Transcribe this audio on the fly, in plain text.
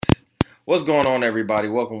What's going on, everybody?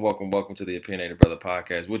 Welcome to the Opinionated Brother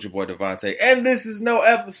Podcast with your boy DeVonta. And this is no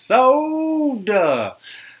episode.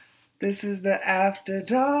 This is the After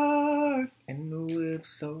Dark. And the whip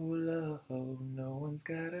so low. No one's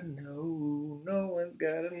gotta know. No one's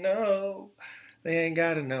gotta know. They ain't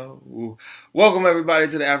gotta know. Welcome, everybody,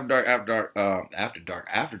 to the After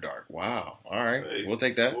Dark. Wow. All right. Hey, we'll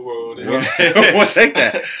take that. we'll take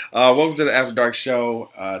that. Welcome to the After Dark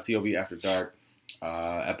show. T.O.B. After Dark.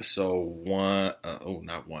 Episode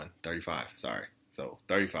 35. Sorry. So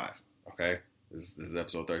 35. Okay. This is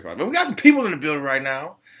episode 35. But we got some people in the building right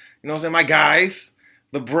now. You know what I'm saying? My guys,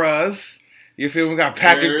 the bros. You feel me? We got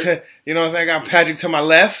Patrick you know what I'm saying? I got Patrick to my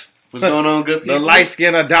left. What's going on, good people? The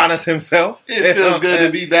light-skinned Adonis himself. It feels good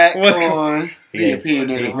to be back on the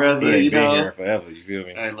Opinionated Brother. He ain't been here forever. You feel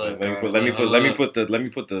me? Hey, look, let me put the.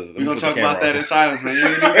 We're gonna talk about that in silence, man. You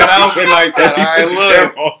ain't even got an outfit like that. All right,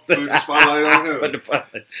 look. Put the spotlight on him. Put the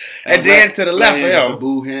spotlight. And then to the left, yo. The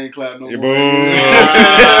boo hand clap no more.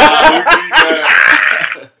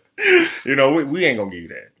 You know, we ain't gonna give you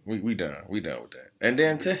that. We done. We done with that. And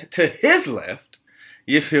then to his left.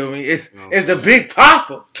 You feel me? It's the Big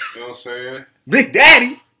Papa. You know what I'm saying? Big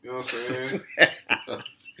Daddy. You know what I'm saying?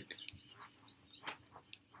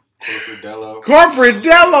 Corporate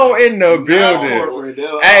Dello in the building.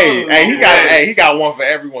 Hey, he got one for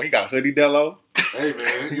everyone. He got Hoodie Dello. Hey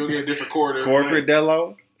man, you'll get a different quarter. Corporate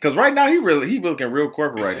Dello. Because right now he looking real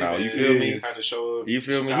corporate right now. You feel me? Had to show up. You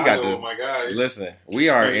feel me? Chicago, He got my guys. Listen, we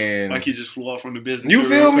are in. Like he just flew off from the business. You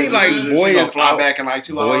feel me? Like boy is fly back in like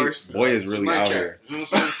 2 hours. Boy is really out here. You know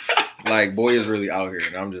what I'm saying? Like boy is really out here,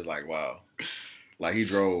 and I'm just like, wow. Like he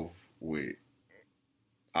drove with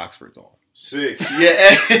Oxfords on. Sick. Yeah.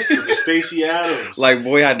 The Stacey Adams. Like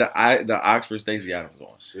boy had the Oxford Stacey Adams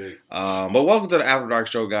on. Sick. But welcome to the After Dark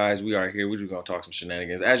show, guys. We are here. We're just gonna talk some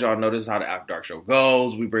shenanigans. As y'all know, this is how the After Dark show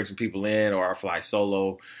goes. We bring some people in or I fly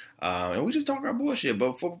solo, and we just talk our bullshit.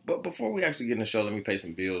 But before we actually get in the show, let me pay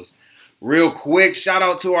some bills real quick. Shout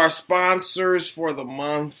out to our sponsors for the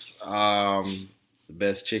month. The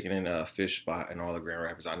best chicken and fish spot in all of Grand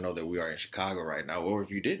Rapids. I know that we are in Chicago right now, or if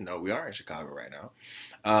you didn't know, we are in Chicago right now.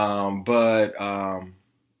 But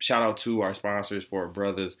shout out to our sponsors for our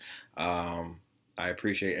brothers. I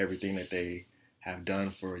appreciate everything that they have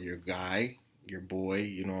done for your guy, your boy,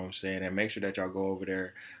 you know what I'm saying? And make sure that y'all go over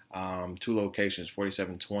there. 2 locations,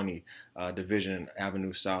 4720 Division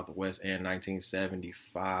Avenue Southwest and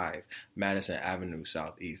 1975 Madison Avenue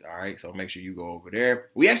Southeast. All right, so make sure you go over there.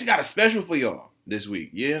 We actually got a special for y'all this week.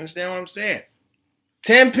 You understand what I'm saying?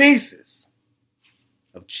 10 pieces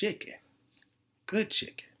of chicken, good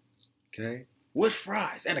chicken, okay, with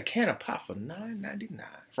fries and a can of pop for $9.99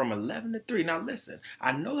 from 11 to 3. Now listen,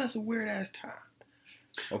 I know that's a weird ass time,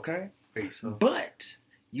 okay, but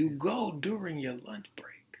you go during your lunch break.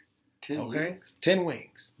 10 wings? 10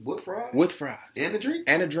 wings. With fries? With fries. And a drink?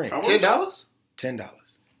 $10? $10.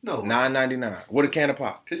 No. $9.99 with a can of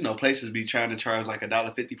pop. There's no places be trying to charge like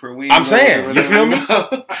 $1.50 per wing. I'm saying, you feel me?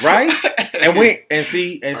 Right? And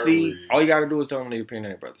see, all you gotta do is tell them the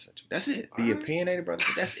Opinionated Brother sent you. That's it. The Opinionated Brother.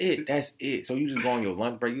 That's it. So you just go on your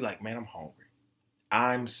lunch break. You like, man, I'm hungry.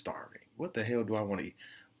 I'm starving. What the hell do I want to eat?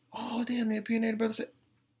 Oh, damn, the Opinionated Brother said,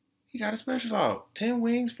 he got a special out. 10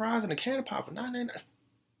 wings, fries, and a can of pop for $9.99.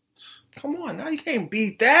 Come on, now you can't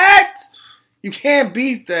beat that. You can't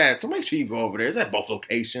beat that. So make sure you go over there. It's at both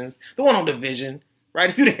locations. The one on Division, right?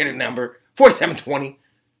 If you didn't hit a number, 4720,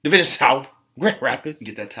 Division South, Grand Rapids.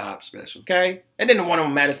 Get that top special. Okay? And then the one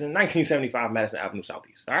on Madison, 1975 Madison Avenue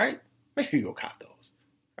Southeast. All right? Make sure you go cop those.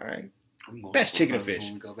 All right? Best chicken and fish.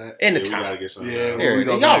 In the town. We gotta get something. Yeah, we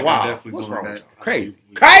go y'all back. wow. What's wrong with y'all?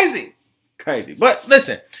 Crazy. But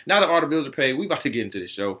listen, now that all the bills are paid, we about to get into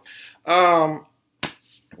this show.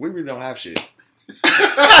 We really don't have shit.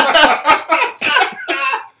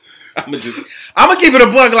 I'm gonna keep it a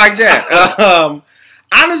bug like that.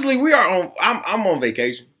 Honestly, we are on. I'm on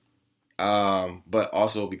vacation. But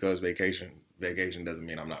also because vacation doesn't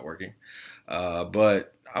mean I'm not working.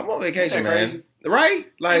 But I'm on vacation, Ain't that man. crazy? Right?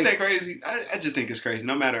 Like, ain't that crazy? I just think it's crazy.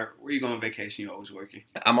 No matter where you go on vacation, you're always working.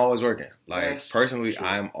 I'm always working. Like, yes, personally, sure.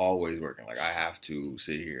 I'm always working. Like, I have to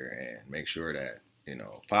sit here and make sure that, you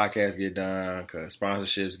know, podcasts get done because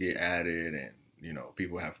sponsorships get added and, you know,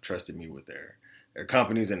 people have trusted me with their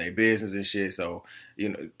companies and their business and shit. So, you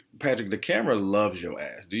know, Patrick, the camera loves your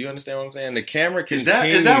ass. Do you understand what I'm saying? The camera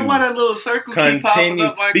continues. Is that why that little circle keep popping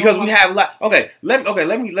up? Like, because we have let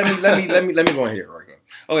me go in here right quick.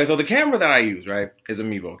 Okay, so the camera that I use, right, is a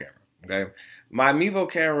Mevo camera. Okay, my Mevo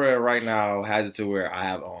camera right now has it to where I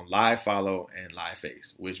have on live follow and live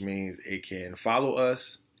face, which means it can follow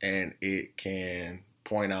us and it can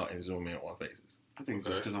point out and zoom in on faces. I think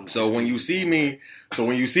just because I'm. So when you see me, I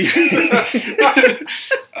think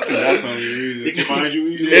that's how They can find you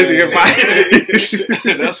easy. That's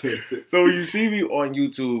it. So when you see me on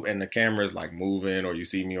YouTube and the camera's like moving, or you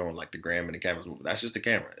see me on like the gram and the camera's moving, that's just the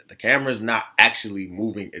camera. The camera's not actually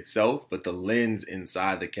moving itself, but the lens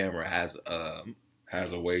inside the camera has a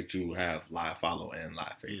way to have live follow and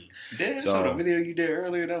live face. Damn, so the video you did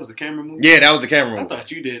earlier, that was the camera movie? Yeah, that was the camera movie. I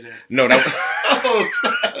thought you did that. No, that was... I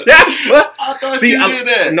thought you did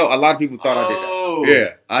that. No, a lot of people thought I did that.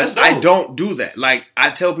 Yeah. I don't do that. Like, I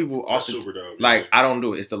tell people often, super dope. like, I don't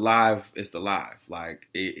do it. It's the live. Like,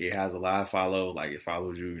 it has a live follow. Like, it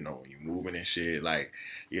follows you, you know, when you're moving and shit. Like,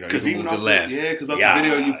 you know, you can move to the left. Yeah, because off the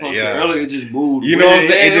video you posted earlier, it just moved. You know what I'm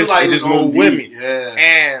saying? It just moved with me. Yeah.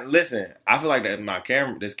 And listen, I feel like that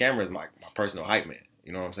this camera is my personal hype man.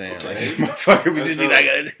 You know what I'm saying? Okay. Like, this motherfucker would just be like,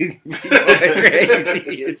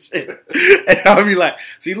 crazy and shit. And I'll be like,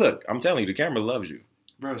 see, look, I'm telling you, the camera loves you.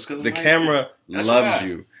 Bro, it's because the camera loves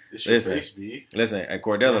you. It's your face, B. Listen, and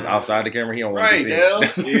Cordella's outside the camera. He don't want right, to see Dale.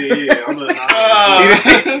 Yeah. I'm gonna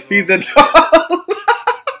He's the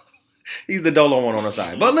he's the dolo one on the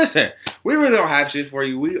side. But listen, we really don't have shit for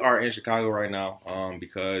you. We are in Chicago right now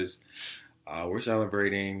because we're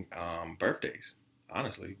celebrating birthdays.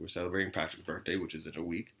 Honestly, we're celebrating Patrick's birthday, which is in a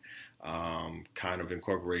week. Kind of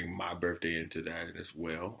incorporating my birthday into that as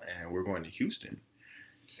well. And we're going to Houston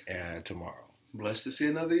tomorrow. Blessed to see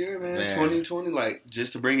another year, man. 2020, like,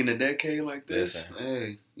 just to bring in a decade like this, Listen.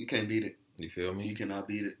 hey, you can't beat it. You feel me? You cannot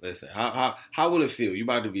beat it. Listen, how will it feel? You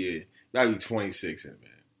about to be 26 in, man.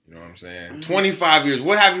 You know what I'm saying? 25 years.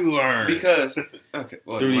 What have you learned? Because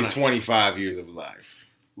through these 25 years of life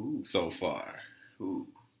so far. Ooh.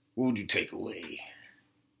 What would you take away?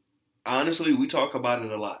 Honestly, we talk about it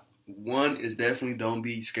a lot. One is definitely don't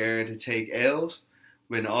be scared to take L's,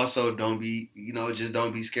 but also don't be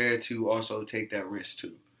scared to also take that risk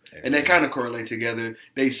too. Yeah. And they kind of correlate together.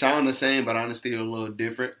 They sound the same, but honestly, they're a little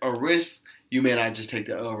different. A risk, you may not just take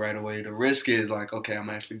the L right away. The risk is like, okay, I'm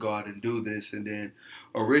actually go out and do this. And then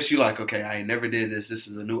a risk, you like, okay, I ain't never did this. This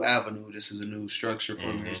is a new avenue. This is a new structure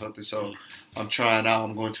for me or something. So I'm trying out.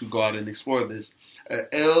 I'm going to go out and explore this.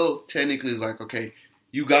 L technically is like, okay,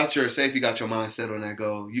 you got your mindset on that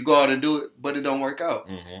goal. You go out and do it, but it don't work out.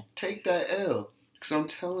 Take that L. Because I'm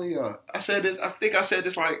telling y'all, I think I said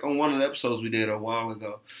this like on one of the episodes we did a while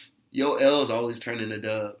ago. Your L's always turn into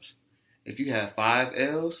dubs. If you have 5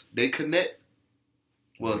 L's, they connect.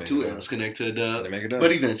 Well, 2 L's connect to a dub. They make a dub.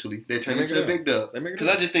 But eventually, they turn into a big dub. Because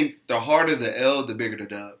I just think the harder the L, the bigger the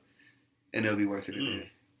dub. And it'll be worth it again.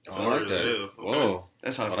 I like that. Okay. Whoa.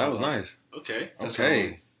 That's how I feel. That was nice. Okay.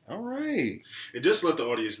 All right. And just let the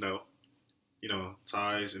audience know,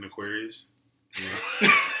 ties and Aquarius.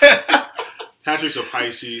 Patrick's a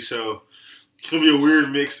Pisces, so it's going to be a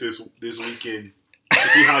weird mix this weekend to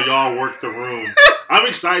see how y'all work the room. I'm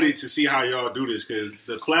excited to see how y'all do this because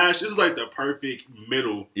the clash, this is like the perfect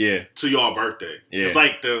middle to y'all birthday. Yeah. It's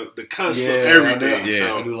like the cusp of everything. Yeah.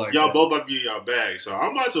 So like y'all both about to be in y'all bag. So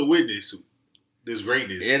I'm about to witness this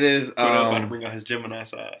greatness. It is. About to bring out his Gemini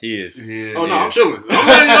side. He is. Yeah, no, I'm chilling. I'm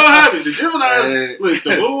letting y'all have it. The Gemini's, look,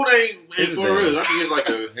 the moon ain't for real. I think it's like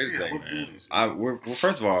here's the thing, man. Well,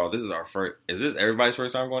 first of all, this is our first. Is this everybody's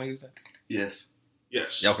first time going to Houston? Yes.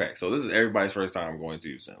 Okay, so this is everybody's first time going to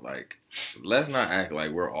Houston. Like, let's not act like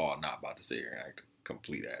we're all not about to sit here and act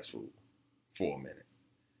complete ass fool for a minute.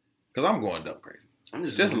 Because I'm going dumb crazy. I'm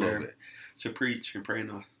just a little bit to preach and pray,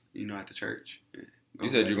 at the church. You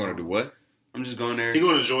said you're going to do what? I'm just going there. He's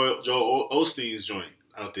going to Joel Osteen's joint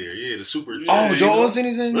out there. Yeah, the super. Oh, Joel Osteen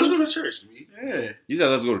is in. Let's go to church. Yeah. You said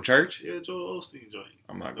let's go to church? Yeah, Joel Osteen joint.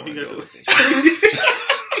 I'm not going to Joel Osteen.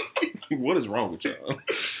 What is wrong with y'all?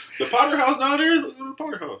 The Potter House down there. Let's go to the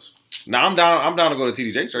Potter House. No, I'm down. I'm down to go to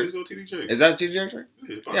TDJ church. Let's go to TDJ. Is that TDJ church?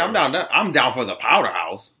 Yeah, I'm down. I'm down for the Powder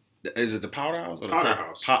House. Is it the Powder House or the Potter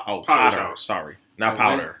House? Potter House. Sorry, not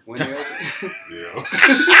Powder. When you open? Yeah.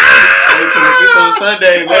 It's on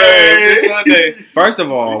Sunday, man. It's Sunday. First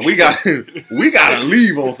of all, we gotta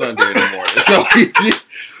leave on Sunday in the morning. So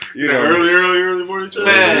early morning church.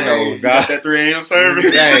 Man, got that 3 a.m.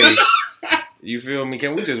 service. Hey, you feel me?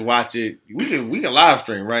 Can we just watch it? We can live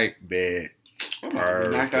stream, right? Bad. I'm about to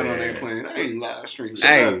be knocked out on that plane. I ain't live stream.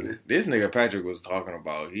 Hey, this nigga Patrick was talking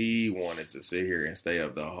about he wanted to sit here and stay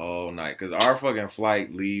up the whole night because our fucking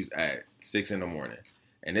flight leaves at 6 a.m.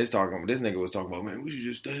 And this nigga was talking about, man, we should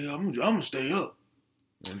just stay up. I'm gonna stay up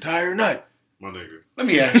the entire night. My nigga. Let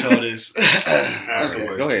me ask y'all this. Okay.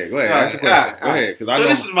 Go ahead. Ask the question. Go ahead. Because I know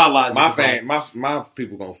this is my logic. My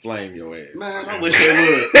people gonna flame your ass. Man, I wish they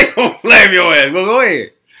would. They gonna flame your ass. But go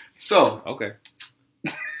ahead. So. Okay.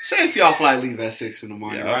 Say if y'all flight leave at 6 in the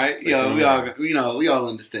morning, right? Yeah, we all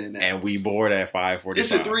understand that. And we board at 5:45.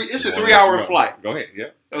 It's a 3-hour flight. Go ahead. Yeah.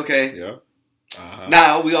 Okay. Yeah.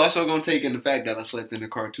 Now we also gonna take in the fact that I slept in the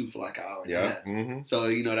car too for like an hour. Yeah. Mm-hmm. So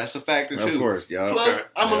that's a factor too. Of course. Yeah. Plus,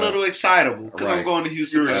 I'm a little excitable because I'm going to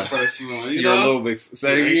Houston for the first time. You're a little bit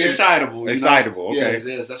excitable. Excitable. Okay.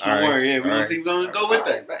 Yes. That's my word. Yeah, we're gonna go with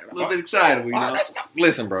that. A little bit excitable.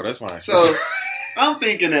 Listen, bro. That's fine. So I'm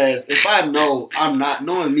thinking if I know I'm not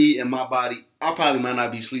knowing me and my body, I probably might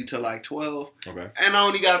not be asleep till like 12. Okay. And I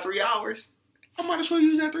only got 3 hours. I might as well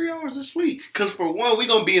use that 3 hours of sleep. Because for one, we're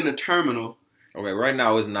gonna be in the terminal. Okay, right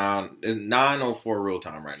now it's 9:04 real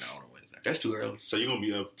time right now on a Wednesday. That's too early. So you're going to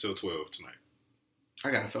be up till 12 tonight.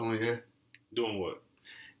 I got a feeling here. Doing what?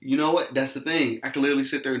 You know what? That's the thing. I can literally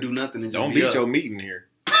sit there and do nothing and just Don't be beat up. your meeting here.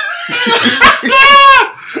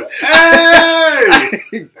 Hey!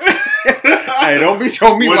 Hey, don't beat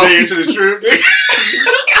your meeting. One day into the trip.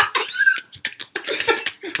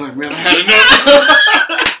 Like, man, I had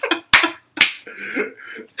enough.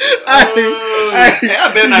 Hey,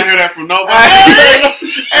 I better not hear that from nobody.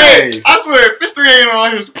 Hey, I swear, if it's 3 a.m.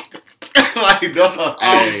 on here, like, dog,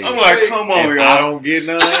 I'm like, come on, y'all. I don't get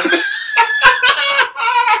none.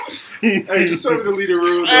 Hey, just tell me to leave the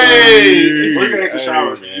room. Hey, or you can take a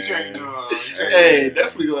shower. Man. You can't. Hey,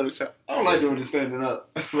 definitely go to the shower. I don't like doing it standing up.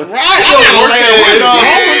 Right?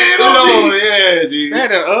 G.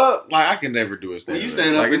 Standing up, like I can never do it. When you Standing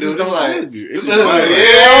stand up like, and do it, just it's like, feel good. It's yeah, just like, I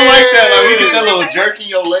don't like that. Like, we get that little jerk in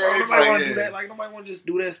your legs. Nobody want to do that. Like nobody want to just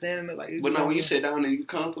do that standing there. Like, But no, when you sit down and you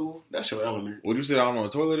comfortable, that's your element. would you sit down on the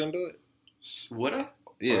toilet and do it? Would I?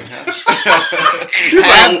 Yeah. Would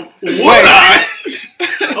I?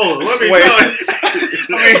 Oh, let me Wait. tell you.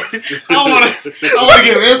 I want to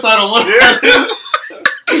get an insight on what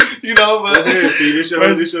you know, but This your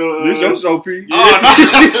show, P. oh no.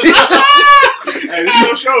 Hey, this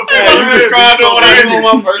your show. You described what I do on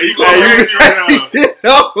my first.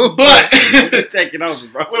 But Take it over,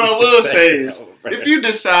 bro. what I will say is, if you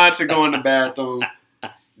decide to go in the bathroom,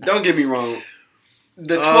 don't get me wrong,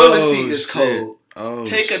 the toilet seat is cold.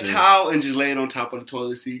 Take a towel and just lay it on top of the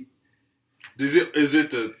toilet seat. Is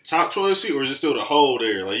it the top toilet seat or is it still the hole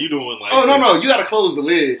there? Like you doing like? Oh no, you gotta close the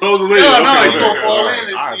lid. Close the lid. You gonna fall in. And,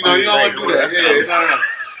 you don't want to do that. Yeah.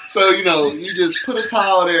 So you just put a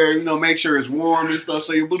towel there. Make sure it's warm and stuff,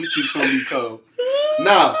 so your booty cheeks won't be cold.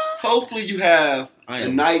 Now, hopefully you have a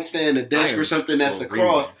nightstand, a desk, or something that's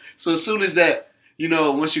across. So as soon as that.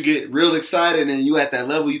 Once you get real excited and you at that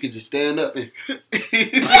level, you can just stand up and just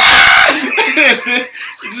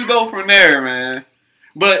go from there, man.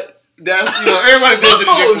 But that's everybody does it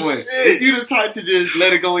a different way. If you the type to just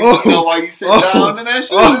let it go and while you sit down, then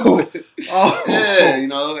that's you. Yeah,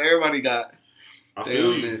 everybody got their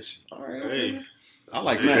own niche. All right, hey. I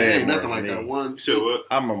like man, that. ain't nothing like that. One. So what?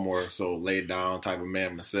 I'm a more so laid down type of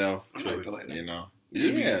man myself. I like that.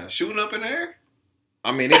 Yeah. Shooting up in the air?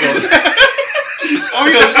 I mean, it goes. Oh,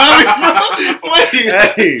 you gonna stop me, bro?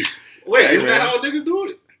 Wait, isn't that how niggas do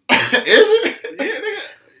it? Is it? Yeah, nigga.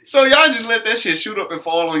 So y'all just let that shit shoot up and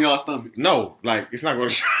fall on y'all stomach? No, like it's not going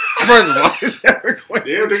to. First of all, it's never going.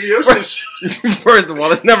 Damn, nigga, your shit. First of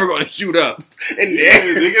all, it's never going to shoot up. And yeah,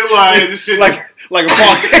 nigga, like this shit, like a ball.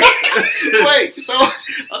 Wait, so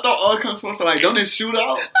I thought all comes from don't it shoot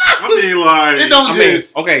out? I mean, like it don't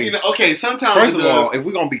just. Okay, okay. Sometimes. First of all, if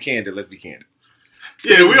we're gonna be candid, let's be candid.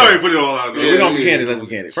 Yeah, we already put it all out there. We're gonna be candid. Let's be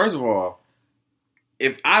candid. First of all,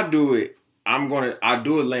 if I do it, I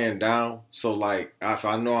do it laying down. So like, if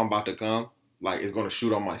I know I'm about to come, like it's gonna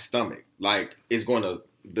shoot on my stomach. Like it's gonna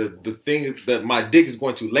the thing is that my dick is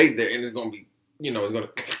going to lay there and it's gonna be it's gonna.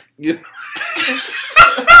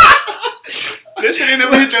 This shit ain't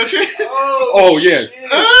never hit your chin. Oh yes,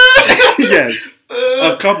 yes,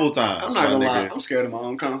 a couple times. I'm not gonna lie. I'm scared of my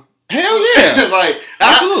own cum. Hell yeah! Like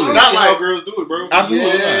absolutely, not like how girls do it, bro.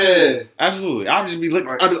 Absolutely, yeah. Absolutely. I'll just be looking.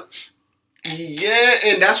 Yeah,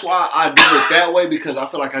 and that's why I do it that way because I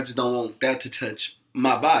feel like I just don't want that to touch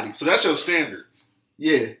my body. So that's your standard.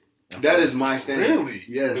 Yeah, that is my standard. Really?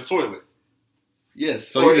 Yes. The toilet. Yes.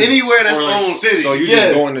 So or anywhere that's on city. So you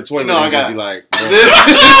just go in the toilet and just be like.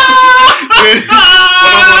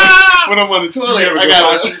 When I'm on the toilet, I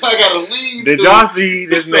gotta lean. Did y'all see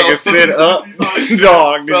this nigga sit up, dog? Did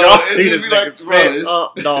y'all see this nigga sit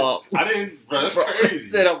up, dog? I didn't, bro. That's crazy.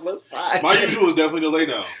 Sit up was fine. My usual is definitely the lay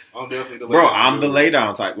down. I'm definitely the lay down. Bro, I'm the lay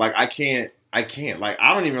down type. Like I can't. Like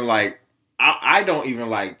I don't even like. I don't even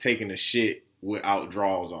like taking a shit without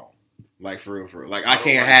drawers on. Like for real. Like I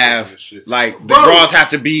can't have like the drawers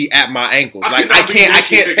have to be at my ankles. Like I can't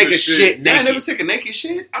take a shit naked. I never take a naked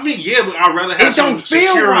shit. I mean, yeah, but I'd rather have it don't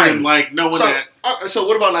feel right. Like knowing that So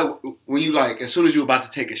what about like when you like as soon as you're about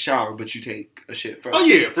to take a shower, but you take a shit first? Oh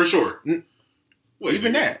yeah, for sure. Wait,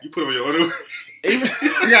 even that. You put on your underwear. Even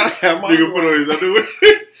I gotta have my Nigga put on his underwear.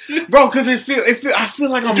 bro, because it feel. I feel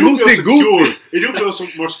like I'm You feel loosey goosey. It do feel some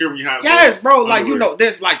more scary when you have. Yes, bro. Like underwear. you know,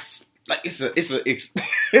 there's like it's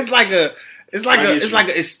like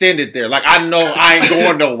a extended there. Like I know I ain't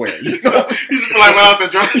going nowhere. You know? You just feel like without the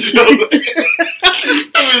drum show.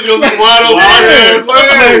 I'm just gonna be wide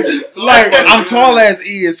open. Like I'm tall as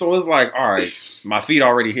E, so it's like, all right, my feet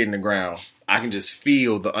already hitting the ground. I can just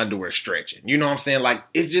feel the underwear stretching. You know what I'm saying? Like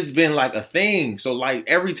it's just been like a thing. So like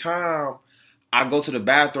every time I go to the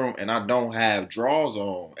bathroom and I don't have drawers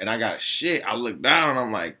on and I got shit, I look down and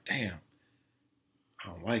I'm like, damn, I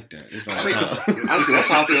don't like that. It's Honestly, that's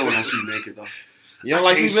how I feel when I sleep naked though. You don't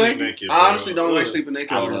like sleeping naked? I honestly don't like sleeping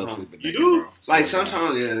naked all the time. You do? Like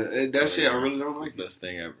sometimes, yeah, that shit I really don't like. Best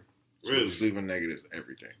thing ever. Really? Sleeping naked is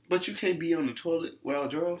everything. But you can't be on the toilet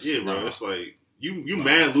without drawers. Yeah, bro. It's like you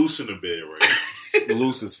mad loose in the bed, right?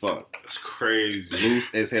 Loose as fuck. That's crazy.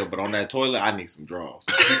 Loose as hell. But on that toilet, I need some drawers.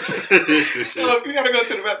 So if you gotta go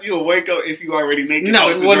to the bathroom, you'll wake up if you already naked. No,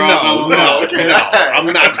 with the well, drawers on. no, Okay. no. I'm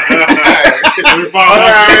not.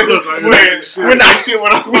 We're not shit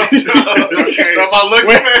when I'm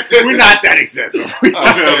We're not that excessive.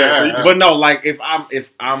 Okay. But no, like if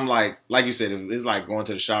I'm like you said, if it's like going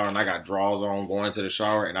to the shower and I got drawers on, going to the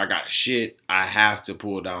shower and I got shit, I have to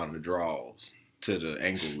pull down the drawers to the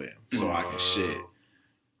ankle length so I can shit.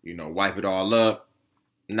 You know, wipe it all up.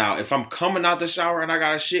 Now, if I'm coming out the shower and I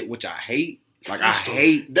got a shit, which I hate, like I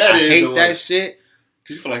hate that shit.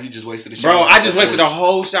 Cause you feel like you just wasted the shower. Bro, I just wasted the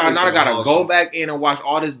whole shower. Now I gotta go back in and wash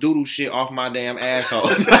all this doodle shit off my damn asshole.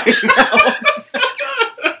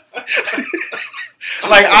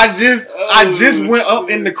 Like I just went up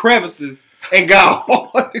in the crevices and got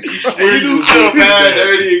all the crevices. You do feel bad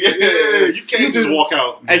dirty again. Yeah, you can't just walk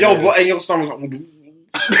out. And your stomach.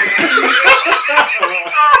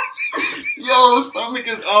 Yo, stomach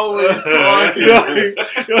is always talking.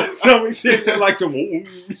 Your stomach sitting there like some.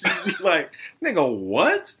 Like, nigga,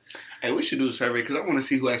 what? Hey, we should do a survey because I want to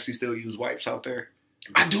see who actually still use wipes out there.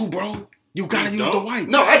 I do, bro. You gotta use the wipe.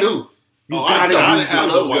 No, I do. You gotta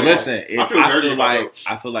use the wipe. Listen,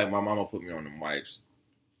 I feel like my mama put me on them wipes.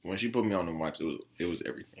 When she put me on them wipes, it was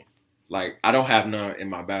everything. Like, I don't have none in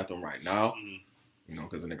my bathroom right now, you know,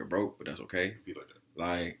 because the nigga broke, but that's okay. Be like that.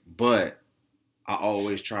 Like, but I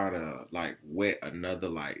always try to like wet another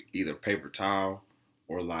like either paper towel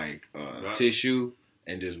or like tissue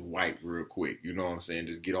and just wipe real quick. You know what I'm saying?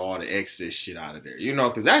 Just get all the excess shit out of there. You know,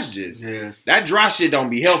 because that's just that dry shit don't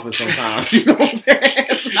be helping sometimes. You know what I'm saying?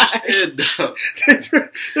 Like,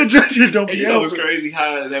 the dry shit don't be helping. You know, it's crazy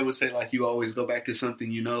how they would say like you always go back to something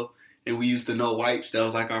you know. And we used to know wipes. That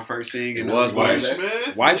was like our first thing. And it was wipes,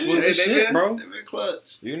 man. Wipes was the shit, bro. They been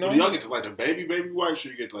clutch. You know, do y'all get to like the baby wipes, or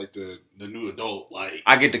you get like the new adult? Like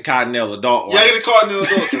I get the Cottonelle adult wipes. Yeah, I get the Cottonelle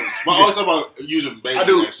adult ones. But I always talk about using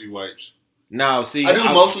baby actually wipes. No, see, I do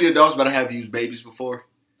mostly adults, but I have used babies before.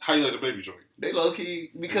 How you like the baby joint? They low key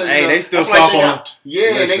because they still soft on.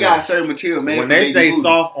 Yeah, they got certain material made. When they say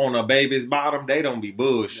soft on a baby's bottom, they don't be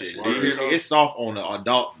bullshit. It's soft on the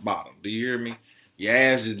adult bottom. Do you hear me? Your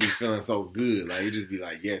ass just be feeling so good. Like, you just be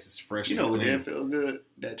like, yes, it's fresh. You know what didn't feel good?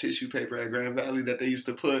 That tissue paper at Grand Valley that they used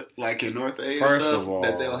to put, like, in North A and stuff,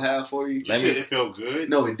 that they'll have for you. You said it felt good?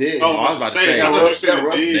 No, it did. Oh, I was about to say.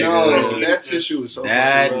 That tissue was so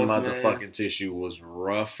that fucking rough, motherfucking man. tissue was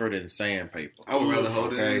rougher than sandpaper. I would rather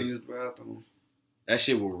hold it and use the bathroom. That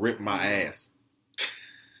shit will rip my ass.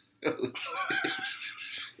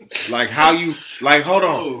 Like, how you, like, hold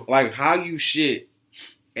on. Like, how you shit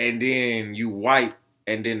and then you wipe,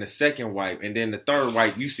 and then the second wipe, and then the third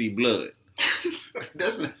wipe, you see blood.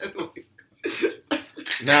 That's not the way.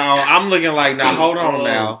 Now, I'm looking like, now, hold on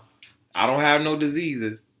now. I don't have no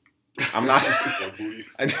diseases. I'm not.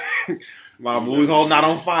 My booty hole not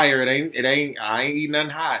on fire. I ain't eating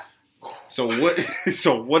nothing hot. So what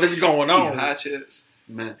is going on? Hot chips.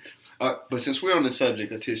 Man. But since we're on the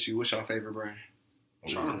subject of tissue, what's your favorite brand?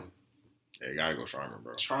 Charmin. Yeah, you gotta go Charmin,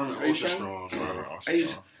 bro. Charmin ultra strong.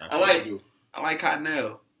 I like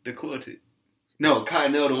Cottonelle, the quality. No,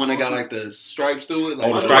 Cottonelle, the one that got like the stripes through it.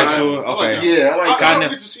 Like, the stripes through it? Okay. Yeah, I like Cottonelle. I don't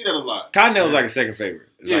get to see that a lot. Cottonelle's like a second favorite.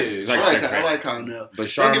 I like Cottonelle. But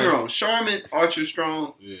Charmin, don't get me wrong, Charmin ultra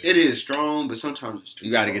strong. Yeah. It is strong, but sometimes it's too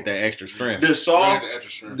You got to strong. get that extra strength.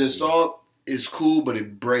 The salt is cool, but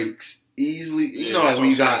it breaks easily. You know, like when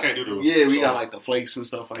you got we got like the flakes and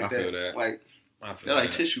stuff like I that. Feel that. Like they're like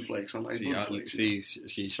tissue flakes. I'm like booty flakes.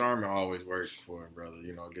 See, Charmin always works for it, brother.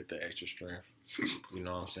 You know, get the extra strength. You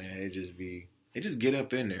know what I'm saying? It just get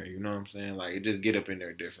up in there. You know what I'm saying? Like it just get up in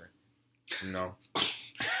there different. You know.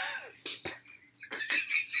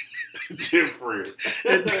 Different.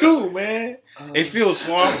 It do, man. It feels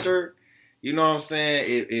softer. You know what I'm saying?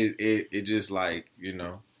 It just like, you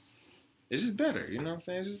know, it's just better. You know what I'm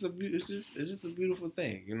saying? It's just a beautiful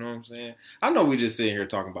thing. You know what I'm saying? I know we just sitting here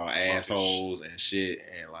talking about assholes and shit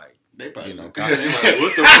and like, they probably, you know, like,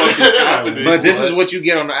 what the fuck is happening? but this is what you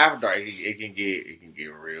get on the After Dark. It can get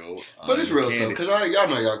real. But it's real stuff because y'all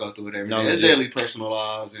know y'all go through it every day. It's daily personal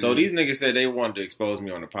lives. So these niggas said they wanted to expose me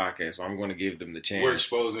on the podcast, so I'm going to give them the chance. We're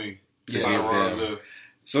exposing.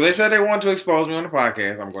 So they said they want to expose me on the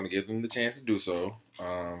podcast. I'm going to give them the chance to do so.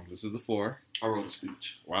 This is the floor. I wrote a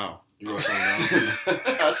speech. Wow. You wrote something down?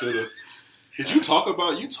 I should have. Did you talk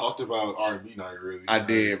about? You talked about R&B night, really? I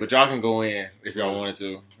did, but y'all can go in if y'all wanted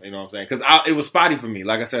to. You know what I'm saying? Because it was spotty for me.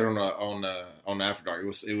 Like I said on the After Dark,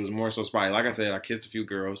 it was more so spotty. Like I said, I kissed a few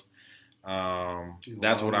girls.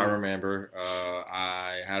 That's what I remember.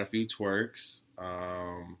 I had a few twerks.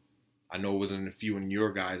 I know it wasn't a few in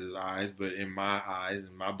your guys' eyes, but in my eyes,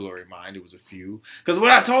 in my blurry mind, it was a few. Because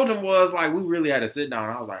what I told them was, like, we really had to sit down.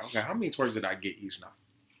 I was like, okay, how many twerks did I get each night?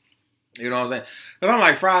 You know what I'm saying? Because I'm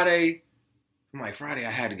like, Friday,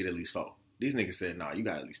 I had to get at least 4. These niggas said, no, you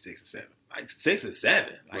got at least 6 or 7. Like, 6 or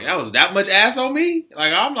 7? Like, that was that much ass on me?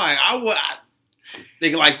 Like, I'm like, I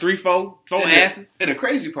thinking like 3, 4 asses. And the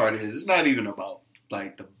crazy part is, it's not even about,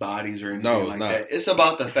 like, the bodies or anything like not. that. It's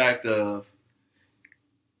about the fact of,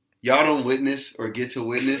 y'all don't witness or get to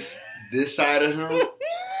witness this side of him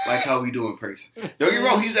like how we do in person. Don't get me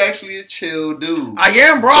wrong, he's actually a chill dude. I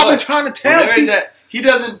am, bro. I've been trying to tell you. That, he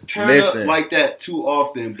doesn't turn up like that too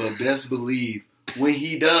often, but best believe when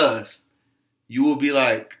he does, you will be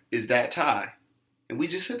like, is that Ty? And we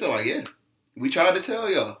just sit there like, yeah. We tried to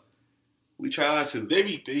tell y'all. We tried to. They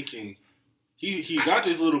be thinking, he got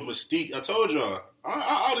this little mystique. I told y'all.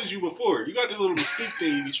 I outed you before. You got this little mystique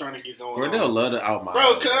thing you be trying to get going bro, on. They'll love to out my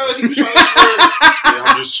bro, cuz you be trying to yeah,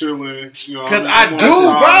 I'm just chilling. You know, cuz I do,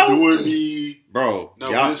 bro. Doing me. Bro,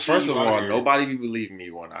 no, y'all, first of all, nobody be believing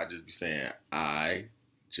me when I just be saying, I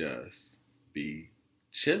just be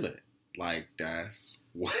chilling. Like, that's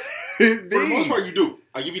what it be. For the most part, you do.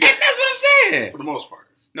 I give you that. And that's what I'm saying. For the most part.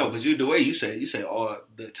 No, but the way you say all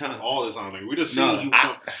the time. All the time. We just see you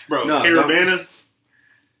come. Bro, Caravana,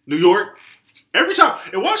 New York. Every time.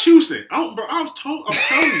 And watch Houston. I'm telling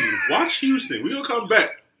you. Watch Houston. We're going to come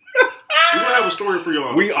back. We're going to have a story for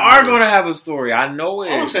y'all. We are going to have a story. I know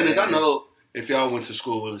it. All I'm saying is I know if y'all went to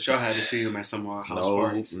school with us, y'all had to see him at some of our house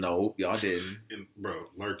parties. No, y'all didn't. And, bro,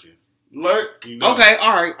 lurking. You know. Okay,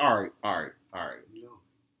 all right.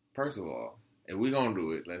 First of all, if we're going to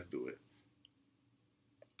do it, let's do it.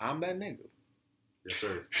 I'm that nigga. Yes,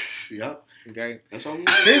 sir. Yep. Okay. That's all.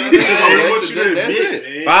 That's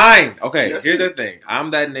it. Fine. Okay. Here's the thing.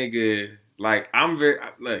 I'm that nigga. Like I'm very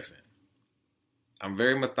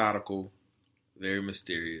methodical, very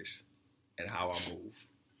mysterious, in how I move.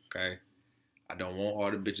 Okay. I don't want all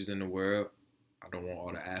the bitches in the world. I don't want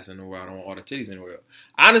all the ass in the world. I don't want all the titties in the world.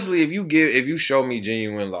 Honestly, if you show me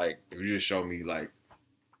genuine, like if you just show me like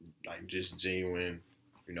just genuine,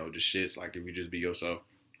 you know, just shits. Like if you just be yourself.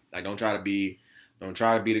 Like don't try to be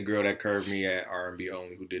the girl that curved me at R&B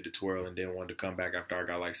only who did the twirl and then wanted to come back after I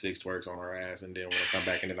got like 6 twerks on her ass and then want to come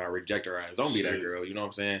back and then I reject her ass. Don't be that girl, you know what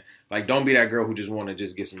I'm saying? Like don't be that girl who just want to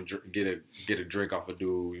just get a drink off a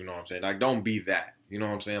dude, you know what I'm saying? Like don't be that, you know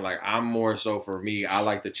what I'm saying? Like I'm more so for me, I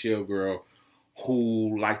like the chill girl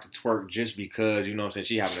who like to twerk just because, you know what I'm saying,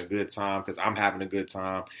 she having a good time because I'm having a good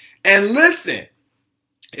time. And listen,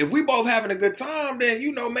 if we both having a good time, then,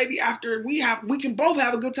 you know, maybe after we can both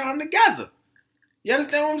have a good time together. You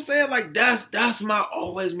understand what I'm saying? Like, that's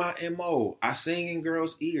always my MO. I sing in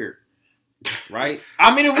girls' ear. Right?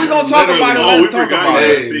 I mean, if we're going to talk about it, let's talk about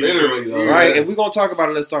it. Literally. Right? If we're going to talk about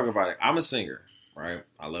it, let's talk about it. I'm a singer, right?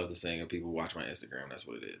 I love to sing and people watch my Instagram. That's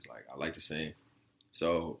what it is. Like, I like to sing.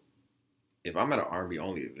 So, if I'm at an R&B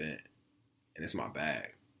only event and it's my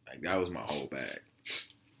bag, like, that was my whole bag.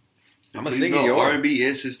 I'm a singer. R&B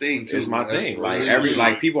is his thing too. It's my thing.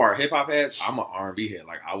 Like people are hip hop heads. I'm an R&B head.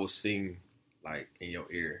 Like I will sing like in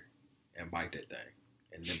your ear and bite that thing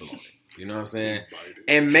and nibble on it. You know what I'm saying?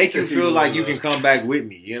 And make you feel like you can come back with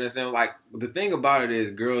me. You understand? Like the thing about it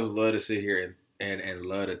is, girls love to sit here and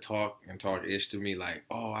love to talk ish to me. Like,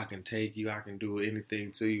 oh, I can take you. I can do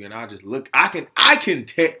anything to you. And I just look. I can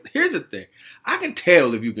tell. Here's the thing. I can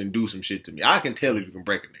tell if you can do some shit to me. I can tell if you can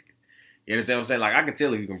break a nigga. You understand what I'm saying? Like I can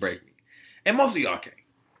tell if you can break me. And most of y'all can't.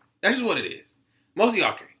 That's just what it is. Most of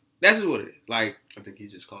y'all can't. That's just what it is. Like, I think he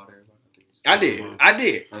just called everybody. I did.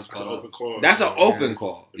 That's an open call. That's an open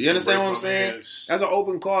call. You understand what I'm saying? Hands. That's an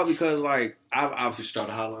open call because, like, I've You start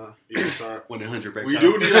a hotline. Yeah, sorry. 1-800 break. We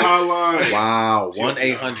do need a hotline. wow,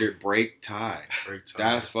 1-800 break tie. Break time.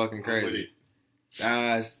 That's fucking crazy.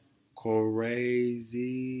 That's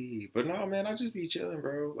crazy. But no, man, I just be chilling,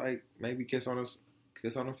 bro. Like maybe kiss on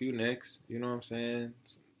a few necks. You know what I'm saying?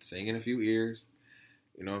 Sing in a few ears.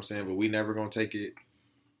 You know what I'm saying? But we never gonna take it,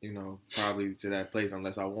 you know, probably to that place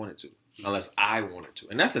unless I wanted to. Unless I wanted to.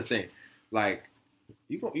 And that's the thing. Like,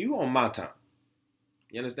 you on my time.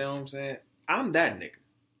 You understand what I'm saying? I'm that nigga.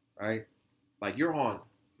 Right? Like, you're on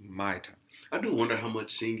my time. I do wonder how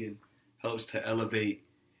much singing helps to elevate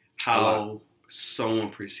how someone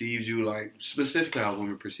perceives you, like, specifically how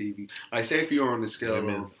women perceive you. Like, say if you're on the scale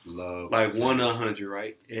of, like, 1 to 100,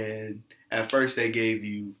 right? And at first they gave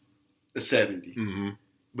you a 70. Mm-hmm.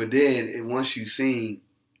 But then, once you sing,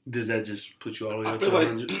 does that just put you all the way I up feel to like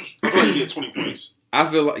 100? I feel like you get 20 points. I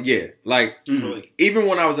feel like, yeah. Like, Mhm. even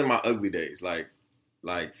when I was in my ugly days, like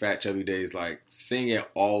fat, chubby days, like, singing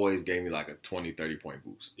always gave me, like, a 20, 30-point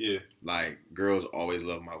boost. Yeah. Like, girls always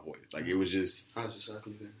loved my voice. Like, it was just... I was just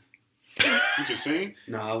ugly then. You can sing?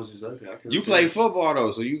 No, I was just ugly. I couldn't You sing. played football,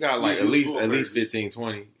 though, so you got, like, Yeah, at it was least football, 15,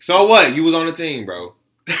 20. So what? You was on the team, bro.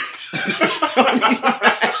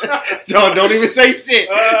 So don't even say shit.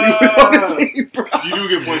 You was on the team, bro. You do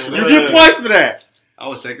get points for that. You get points for that. I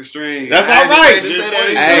was second string. That's I all right. had to say that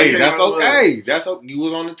either. Hey, That that's came out of love. okay. That's okay. You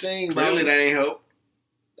was on the team, bro. Clearly that ain't help.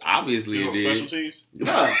 Obviously You it on special did. teams?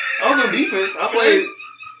 Nah, I was on defense. I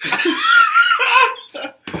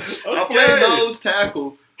played nose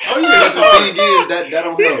tackle. Oh, But yeah. the thing is, that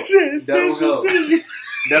don't help. That don't help.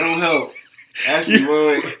 That don't help. Actually,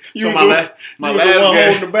 wait. You So was my the- last You was the one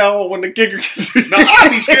holding game. the ball when the kicker. No, I'd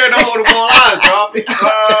be scared to hold the ball. I'd drop it.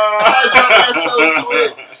 I'd drop that so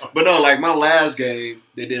quick. But no, like my last game,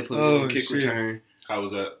 they did put me on kick shit. return. How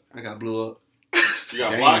was that? I got blew up. You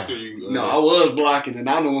got Damn. blocked or you? No, I was blocking, and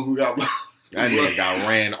I'm the one who got blocked. That nigga got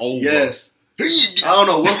ran over. Yes. I don't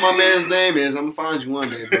know what my man's name is. I'm gonna find you one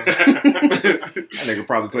day, bro. That nigga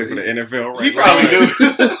probably played for the NFL right He probably now. do.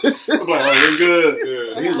 I'm like, oh, it's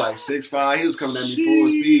good. Yeah. He was like 6'5". He was coming at me full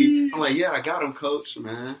speed. I'm like, yeah, I got him, coach,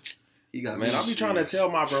 man. He got Man, me. I be trying to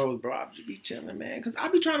tell my bros, bro, I be chilling, man, because I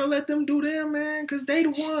be trying to let them do them, man, because they the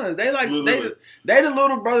ones. They like, they the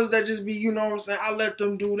little brothers that just be, you know what I'm saying? I let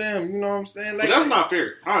them do them, you know what I'm saying? But Like, that's not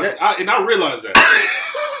fair. Honestly. And I realize that.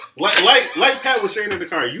 like Pat was saying in the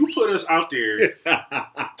car, you put us out there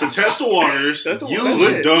to test the waters. That's the You one.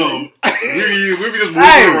 Look dumb. We be just moving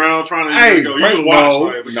Hey. around trying to Hey, go. You just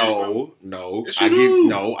watch. Like, no. Yes, you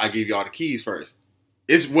do. I give y'all the keys first.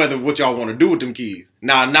 It's whether what y'all want to do with them keys.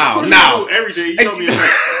 Now. Everything. You tell me about.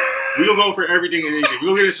 We gonna go for everything and anything. We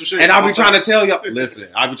gonna get into some shit. And I be trying to tell y'all, listen,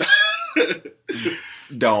 I be trying,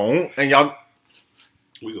 don't, and y'all,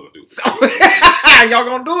 We gonna do it. y'all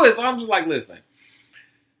gonna do it. So I'm just like, listen,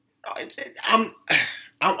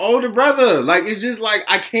 I'm older brother. Like, it's just like,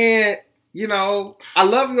 I can't, you know, I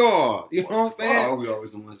love y'all. You know what I'm saying? Oh, we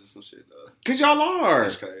always the ones that some shit, though. Because y'all are.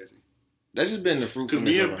 That's crazy. That's just been the fruit. Because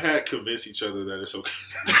me and Pat convince each other that it's okay.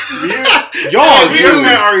 Y'all me do. and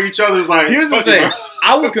Pat are each other's like. Here's the fuck it, thing. bro.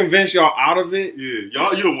 I would convince y'all out of it. Yeah,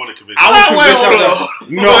 y'all. You don't want to convince. I would convince y'all.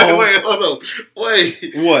 No. Wait, hold on.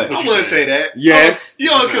 Wait. What? I wouldn't say that. Yes. You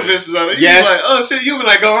don't convince us on it. You Yes. be like, oh shit, you be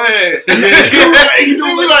like, go ahead. Yeah. You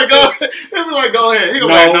be like, go ahead. He go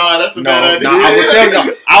like, nah, that's a bad idea. No, I would tell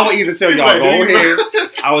y'all. I would either tell He y'all like, go do you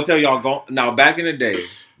ahead. I would tell y'all go. Now, back in the day,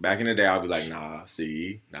 I'd be like, nah,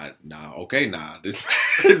 see, nah, okay, nah. This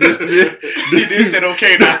He did said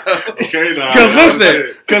okay now. Okay, nah. Cause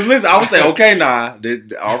listen, I would say, okay, nah,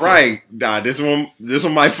 all right, nah, this one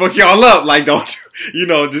might fuck y'all up. Like, don't, you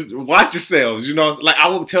know, just watch yourselves. You know, like I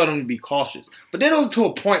would tell them to be cautious. But then it was to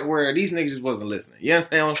a point where these niggas just wasn't listening. You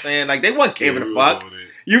understand what I'm saying? Like they wasn't giving a fuck.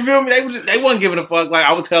 You feel me? They wasn't giving a fuck. Like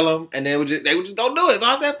I would tell them, and they would just don't do it. So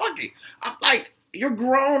I said, fuck it. I'm like, you're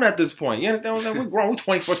grown at this point. You understand what I'm saying? We're grown. We're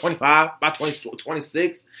 24, 25, by 20,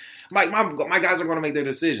 26. My guys are going to make their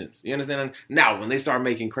decisions. You understand? Now, when they start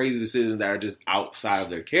making crazy decisions that are just outside of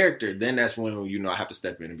their character, then that's when, you know, I have to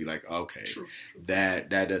step in and be like, okay,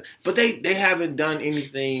 that. But they haven't done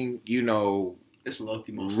anything, you know, It's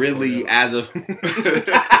lucky most really as of.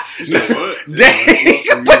 You said what? Damn,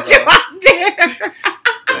 you put your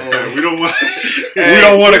there. We don't want. We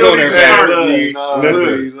don't want to go there, man.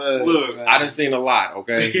 Listen, Look, I done seen a lot,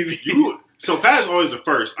 okay? So Pat's always the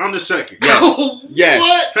first. I'm the second. Yes.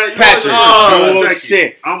 What? Pat, you Patrick, always the oh, second.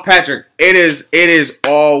 shit. Patrick, it is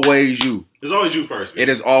always you. It's always you first. Man. It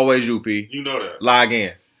is always you, P. You know that. Lie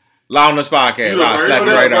again. Loudness podcast. You I'll the slap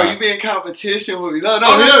first you right bro, out. you be in competition with me. No, no.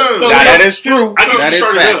 That is true. I get That you is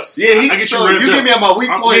started facts. up. Yeah, I get so you you get me at my weak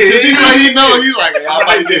point. Yeah, He know you like, I'm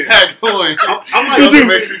about to get that going. I'm He like, do.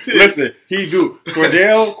 makes me tick. Listen, he do.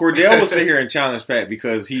 Cordell will sit here and challenge Pat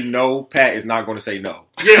because he know Pat is not going to say no.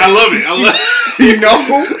 yeah, I love it. He know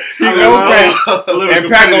Pat. I love it. And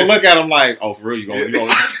Pat gonna look at him like, oh, for real, you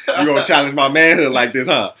gonna challenge my manhood like this,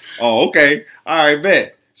 huh? Oh, okay. All right,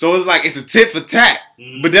 bet. So it's like, it's a tit for tat.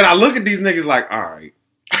 Mm-hmm. But then I look at these niggas like, all right.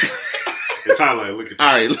 It's highlight. Look at this.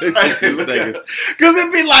 All right, look at these niggas. Because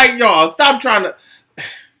it be like, y'all, stop trying to.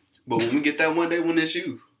 But when we get that one day when it's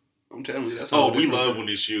you, I'm telling you, that's we love when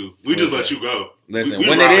it's you. We just let you go. Listen, we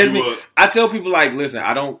when it rile is you me, up. I tell people like, listen,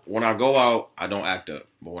 when I go out, I don't act up.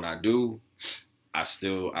 But when I do, I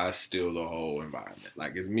steal the whole environment.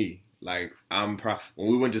 Like, it's me. Like, when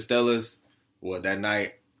we went to Stella's, that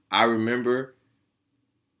night, I remember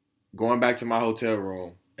going back to my hotel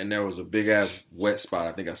room, and there was a big ass wet spot.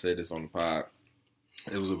 I think I said this on the pod.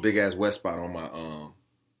 There was a big ass wet spot on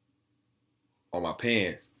my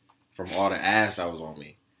pants from all the ass that was on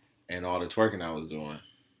me and all the twerking I was doing.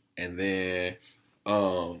 And then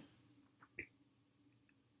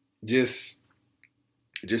just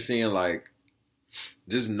seeing like,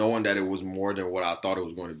 just knowing that it was more than what I thought it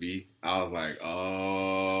was going to be, I was like,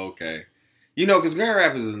 oh, okay. You know, because Grand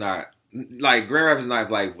Rapids is not, like, Grand Rapids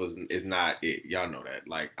nightlife is not it. Y'all know that.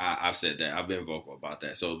 Like, I've said that. I've been vocal about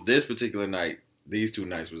that. So this particular night, these 2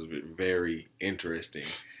 nights was very interesting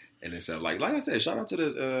in itself. Like I said, shout out to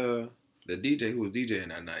the DJ who was DJing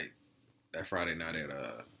that night, that Friday night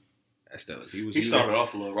at Stella's. He started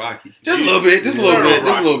off a little rocky. Just a little bit. Just a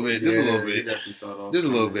little bit. He definitely started off. Just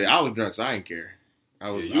a little bit. I was drunk, so I didn't care.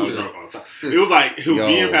 You was drunk all the time. It was like,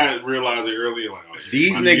 me and Pat realized it earlier. Like,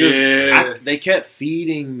 these niggas, they kept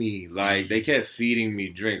feeding me. Like, they kept feeding me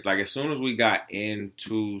drinks. Like, as soon as we got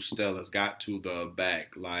into Stella's, got to the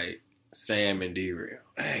back, like, Sam and D-Rail.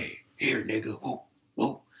 Hey, here, nigga. Whoop,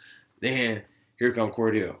 whoop. Then, here come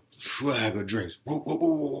Cordell. Swag of drinks. Whoop, whoop,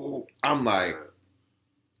 whoop, whoop. I'm like,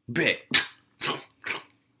 bet.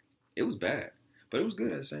 It was bad. But it was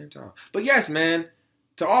good at the same time. But yes, man.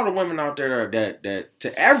 To all the women out there that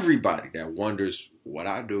to everybody that wonders what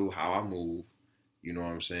I do, how I move, you know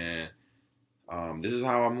what I'm saying? This is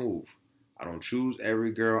how I move. I don't choose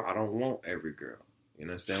every girl. I don't want every girl. You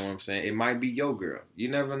understand what I'm saying? It might be your girl. You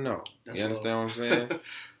never know. You understand what I'm saying?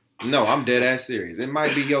 No, I'm dead ass serious. It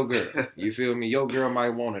might be your girl. You feel me? Your girl might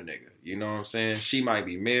want a nigga. You know what I'm saying? She might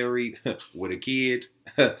be married with a kid,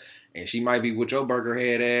 and she might be with your burger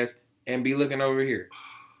head ass and be looking over here.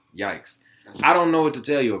 Yikes. I don't know what to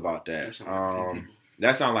tell you about that.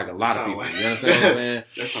 That sounds like a lot of people. You understand what I'm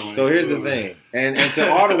saying? So here's the thing. And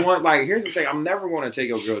to all the one, like, here's the thing. I'm never going to take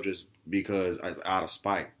your girl just because out of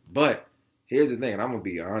spite. But here's the thing, and I'm going to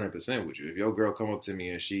be 100% with you. If your girl come up to me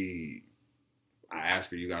and I ask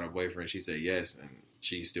her, you got a boyfriend? She said yes, and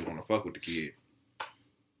she still want to fuck with the kid.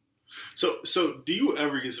 So do you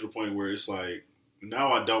ever get to the point where it's like,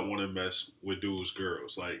 now I don't want to mess with dudes'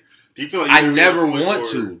 girls? Like, do you feel like I never want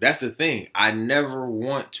to? That's the thing. I never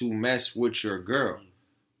want to mess with your girl.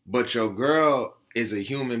 But your girl is a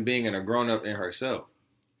human being and a grown-up in herself.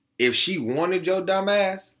 If she wanted your dumb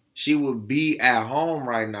ass, she would be at home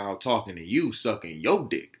right now talking to you, sucking your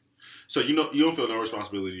dick. So you don't feel no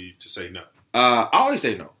responsibility to say no? I always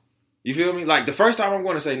say no. You feel me? Like, the first time I'm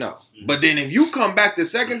going to say no. Mm-hmm. But then if you come back the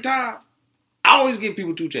second time, I always give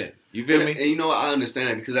people 2 chances. You feel me? And you know what? I understand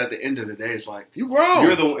that because at the end of the day, it's like, you grown.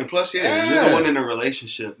 You're the one, and plus, you're the one in a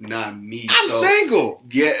relationship, not me. I'm single.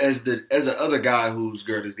 Yeah, as the other guy whose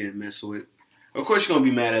girl is getting messed with, of course you're gonna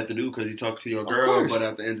be mad at the dude because he talked to your girl. But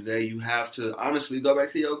at the end of the day, you have to honestly go back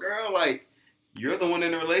to your girl. Like, you're the one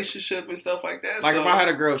in a relationship and stuff like that. Like, if I had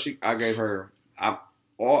a girl, I gave her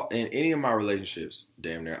in any of my relationships,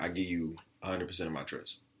 damn near, I give you 100% of my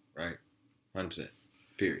trust, right? 100%.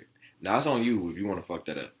 Period. Now, it's on you if you want to fuck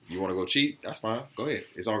that up. You want to go cheat? That's fine. Go ahead.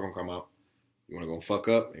 It's all going to come out. You want to go fuck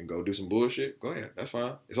up and go do some bullshit? Go ahead. That's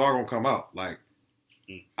fine. It's all going to come out. Like,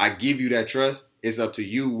 I give you that trust. It's up to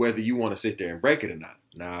you whether you want to sit there and break it or not.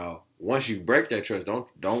 Now, once you break that trust,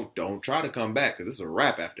 don't try to come back because it's a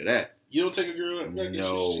wrap after that. You don't take a girl back?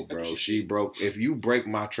 No, bro. She broke. If you break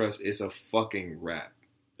my trust, it's a fucking wrap.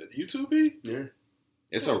 You too, B? Yeah.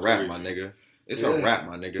 It's a wrap, my nigga. It's a wrap,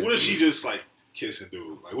 my nigga. What if she just, like, kissing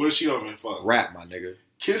dude? Like, what if she don't even fuck? Rap, my nigga.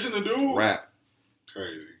 Kissing the dude? Rap.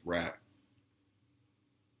 Crazy. Rap.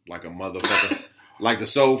 Like a motherfucker. Like the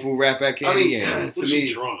soul food rap at Candy. To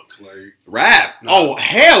me, drunk? Like, rap. No. Oh,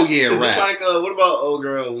 hell yeah, rap. It's like, what about old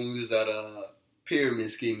girl when we was at a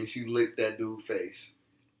pyramid scheme and she licked that dude's face?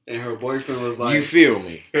 And her boyfriend was like, you feel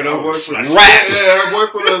me? And her boyfriend, Rap. Yeah, her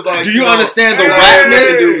boyfriend was like, Do you understand the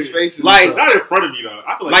rapness? Like, not in front of me though.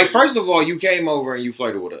 I feel like first of all, you came over and you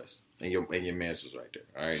flirted with us, and your man's was right there.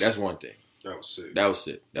 All right, that's one thing. That was sick. That was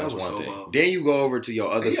sick. That was one so thing. wild. Then you go over to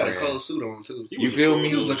your other He had friend. a cold suit on too. You feel me?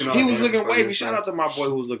 He was looking wavy. Shout out to my boy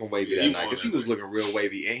who was looking wavy that night because he was looking real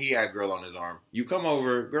wavy, and he had a girl on his arm. You come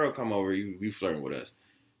over, girl, come over. You flirting with us,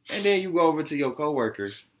 and then you go over to your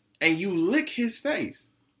coworkers and you lick his face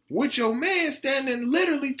with your man standing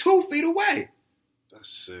literally 2 feet away. That's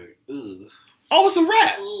sick. Ugh. Oh, it's a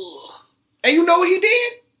wrap. Ugh. And you know what he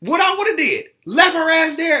did? What I would have did? Left her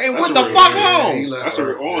ass there and That's went the fuck home. That's a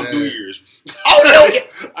real on New Year's. Oh no!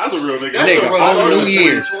 That's a real nigga. That's Nigga, a real on story. New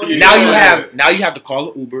Year's. 2020. Now you have to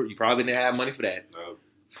call an Uber. You probably didn't have money for that. No.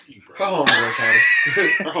 Her homegirl had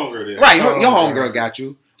it. Her homegirl did. Right, your homegirl got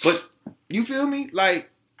you. But you feel me? Like,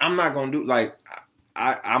 I'm not gonna do like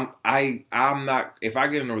I'm not. If I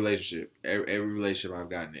get in a relationship, every relationship I've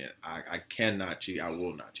gotten in, I cannot cheat. I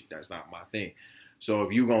will not cheat. That's not my thing. So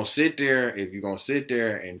if you're gonna sit there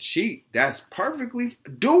and cheat, that's perfectly.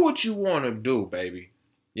 Do what you want to do, baby.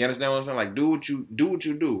 You understand what I'm saying? Like, do what you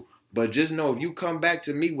do. But just know if you come back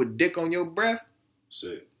to me with dick on your breath,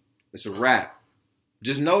 sick. It's a wrap.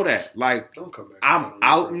 Just know that. Like, Don't come back. I'm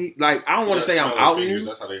out. Like, I don't want to say I'm out you.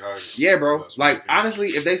 That's how they hire you. Yeah, bro. Like, honestly,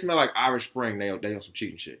 if they smell like Irish Spring, they on some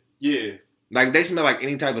cheating shit. Yeah. Like, if they smell like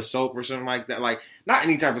any type of soap or something like that. Like, not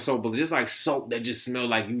any type of soap, but just like soap that just smell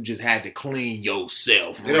like you just had to clean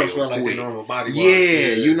yourself. They don't smell like their normal body wash.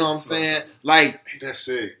 Yeah, you know what I'm saying? Like, that's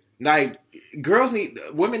sick. Like, girls and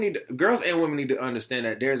women need to understand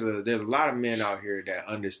that there's a lot of men out here that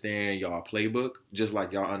understand y'all playbook just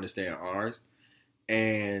like y'all understand ours.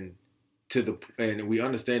 And we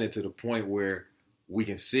understand it to the point where we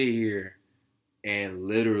can sit here and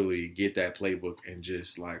literally get that playbook and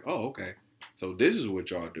just like, oh, okay. So this is what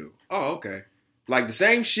y'all do. Oh, okay. Like the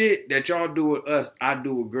same shit that y'all do with us, I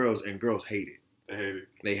do with girls, and girls hate it. They hate it.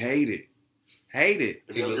 They hate it. Hate it.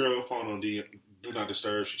 If your girl phone on do not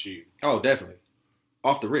disturb, she cheat. Oh, definitely.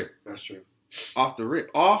 Off the rip. That's true. Off the rip.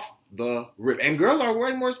 Off the rip. And girls are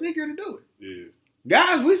way more sneakier to do it. Yeah.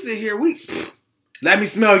 Guys, we sit here, let me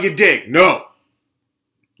smell your dick. No.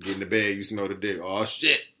 Get in the bed, you smell the dick. Oh,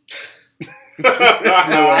 shit.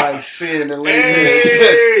 Like sand and latex.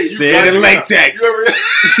 Hey, sand and latex. You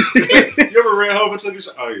ever ran home and took a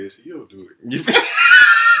shot? Oh, yes. You don't do it.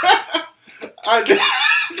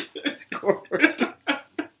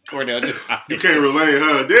 Cornell, you can't relate,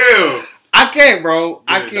 huh? Damn. I can't, bro.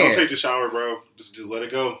 I can't. Don't take the shower, bro. Just let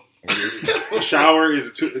it go. The shower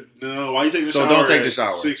is no. Why you taking the shower? So don't take the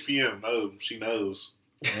shower. 6 p.m. No, she knows.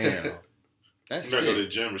 Damn. That's you gotta go to sick.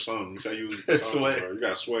 the gym or something. That's how you Sweat. bro. You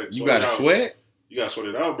gotta sweat. You gotta sweat? You gotta sweat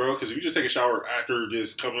it out, bro. Because if you just take a shower after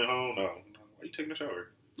just coming home, no. Why you taking a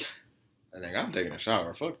shower? I think I'm taking a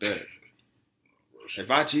shower. Fuck that.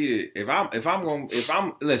 If I cheated, if I'm a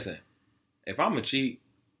cheat,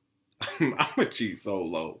 I'm a cheat so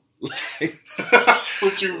low.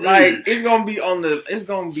 What you mean? Like it's gonna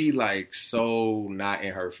be like so not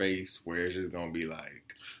in her face where it's just gonna be like.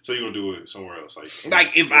 So you gonna do it somewhere else, like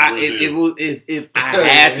if I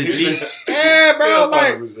had to cheat, yeah, bro,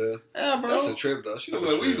 like, yeah, bro, that's a trip though. She was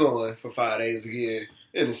like, "We going for 5 days again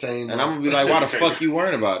in the same." And I'm gonna be like, "Why the fuck you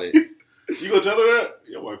worrying about it?" You gonna tell her that?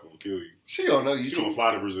 Your wife gonna kill you. She don't know you. She gonna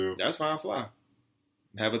fly to Brazil. That's fine, fly.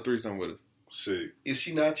 Have a threesome with us. Sick. If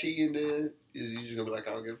she not cheating, then you just gonna be like,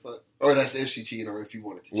 "I don't give a fuck," or that's if she cheating, or if you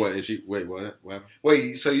wanted to. Cheat. What if she? Wait, what? What happened?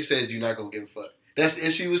 Wait, so you said you're not gonna give a fuck? That's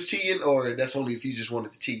if she was cheating, or that's only if you just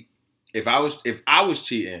wanted to cheat. If I was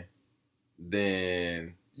cheating,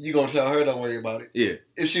 then you gonna tell her don't worry about it. Yeah.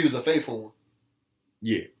 If she was a faithful one.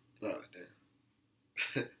 Yeah. Oh,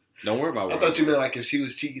 damn. Don't worry about. I thought you meant like if she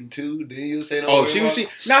was cheating too, then you would say no. Oh, she was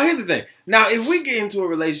cheating. Now here's the thing. Now if we get into a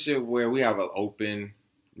relationship where we have an open,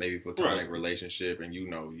 maybe platonic relationship, and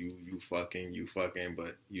you fucking,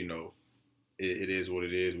 but you know. It is what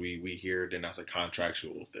it is. We hear then that's a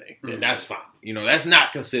contractual thing. And that's fine. You know, that's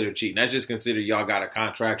not considered cheating. That's just considered y'all got a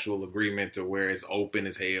contractual agreement to where it's open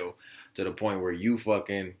as hell to the point where you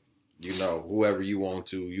fucking, you know, whoever you want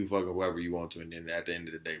to, you fucking whoever you want to, and then at the end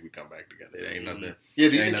of the day we come back together. It ain't nothing. Yeah,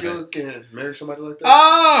 do you think you can marry somebody like that?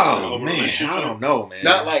 Oh man, I don't know, man.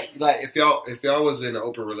 Not like if y'all was in an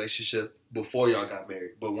open relationship before y'all got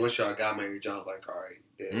married, but once y'all got married, y'all was like, all right.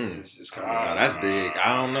 It's just kind of that's big.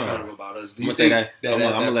 I don't know. Kind of about us. I'm gonna say that. I'm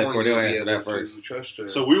gonna let Cordell answer that first.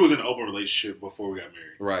 So we was in an open relationship before we got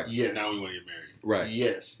married. Right. Yes. Now we want to get married. Right.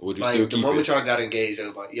 Yes. Would you like still the keep moment it? y'all got engaged, I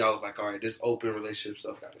was like, y'all was like, all right, this open relationship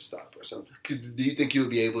stuff got to stop or something. Do you think you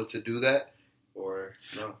would be able to do that, or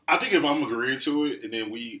no? I think if I'm agreeing to it and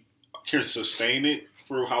then we can sustain it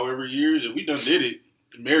for however years. If we done did it,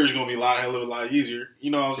 marriage gonna be a hell of a lot easier.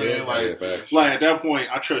 You know what I'm saying? Like at that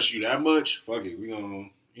point, I trust you that much. Fuck it, we gonna.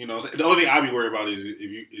 You know, the only thing I be worried about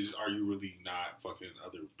is are you really not fucking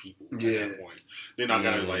other people at that point? Then I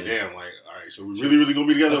gotta be like, damn, like, all right, so we really gonna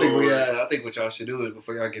be together? I think what y'all should do is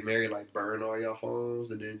before y'all get married, like burn all y'all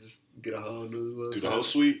phones and then just get a whole new. Do the whole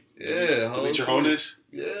suite? Yeah, delete your wholeness.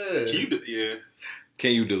 Yeah.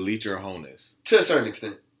 Can you delete your wholeness? To a certain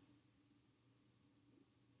extent.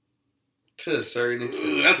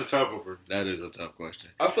 Ooh, that's a tough one. That is a tough question.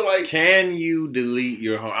 I feel like, can you delete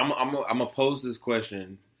your home? I'm gonna pose this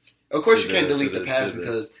question. Of course, you can't delete the past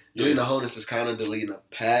because deleting the wholeness is kind of deleting the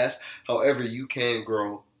past. However, you can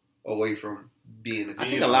grow away from being. I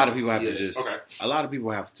think a lot of people have to just. Okay. A lot of people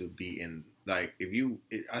have to be in like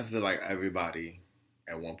I feel like everybody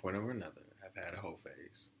at one point or another have had a whole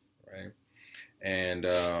phase, right? And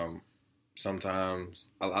sometimes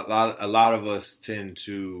a lot of us tend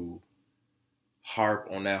to harp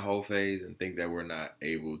on that whole phase and think that we're not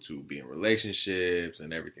able to be in relationships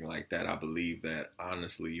and everything like that. I believe that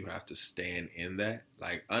honestly you have to stand in that.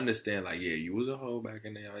 Like understand like, yeah, you was a hoe back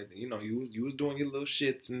in there. Like, you know, you was doing your little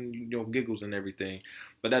shits and, you know, giggles and everything.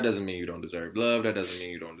 But that doesn't mean you don't deserve love. That doesn't mean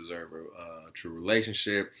you don't deserve a true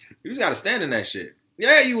relationship. You just gotta stand in that shit.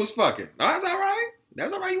 Yeah, you was fucking. No, that's all right.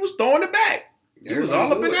 That's all right. You was throwing it back. It was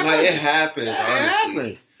all up in that. Like it happens. It honestly.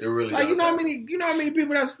 happens. It really like, does. You know how many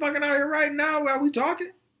people that's fucking out here right now while we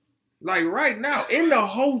talking? Like right now in the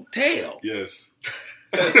hotel. Yes.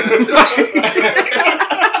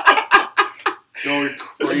 Going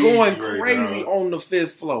crazy on the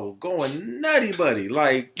 5th floor, going nutty, buddy.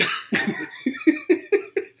 Like,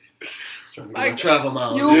 like travel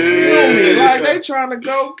miles. You feel me? Like they trying to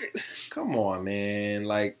go. Come on, man.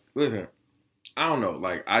 Like, listen. I don't know.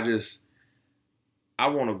 Like, I don't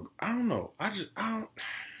know. I think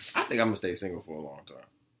I'm gonna stay single for a long time.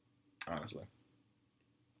 Honestly.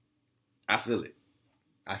 I feel it.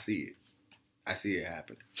 I see it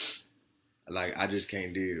happening. Like, I just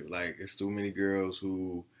can't deal. Like, it's too many girls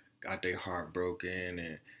who got their heart broken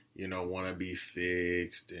and, you know, want to be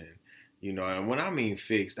fixed. And, you know, and when I mean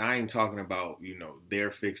fixed, I ain't talking about, you know,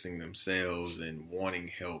 they're fixing themselves and wanting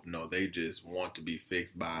help. No, they just want to be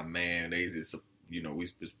fixed by a man. They just, you know, we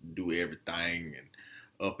just do everything and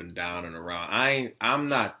up and down and around. I'm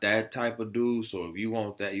not that type of dude. So if you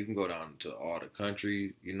want that, you can go down to all the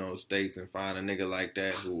country, you know, states and find a nigga like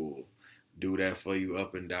that who will do that for you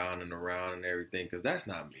up and down and around and everything. Because that's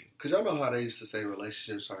not me. Because y'all know how they used to say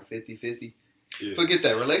relationships are 50-50? Yeah. Forget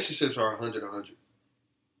that. Relationships are 100-100.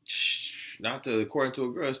 Not to, according to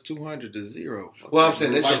a girl, it's 200 to 0. Well, I'm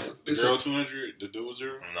saying the girl 200, the dude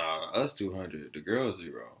 0? Nah, us 200, the girl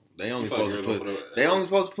 0. They only supposed to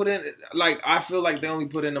put in, like, I feel like they only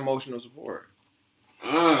put in emotional support.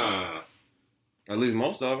 At least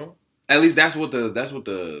most of them. At least that's what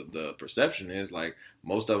the perception is. Like,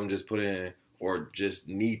 most of them just put in or just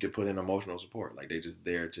need to put in emotional support. Like, they just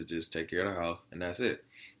there to just take care of the house and that's it.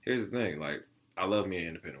 Here's the thing. Like, I love me an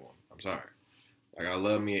independent woman. I'm sorry. Like, I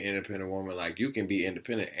love me an independent woman. Like, you can be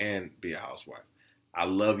independent and be a housewife. I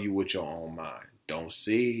love you with your own mind. Don't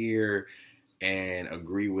sit here and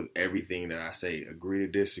agree with everything that I say. Agree to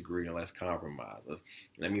disagree and let's compromise.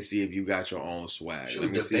 Let me see if you got your own swag.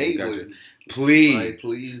 Let me see if you got your... Please. Like,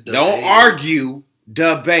 please debate. Don't argue.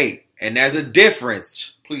 Debate. And there's a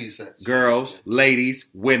difference. Please. Girls, ladies,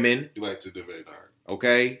 women. You like to debate, all right.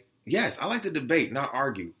 Okay? Yes, I like to debate, not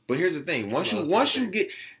argue. But here's the thing. Here's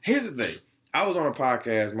the thing. I was on a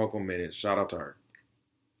podcast, Moco Minutes. Shout out to her.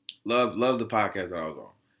 Love the podcast that I was on.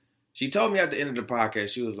 She told me at the end of the podcast,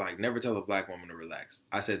 she was like, never tell a black woman to relax.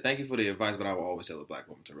 I said, thank you for the advice, but I will always tell a black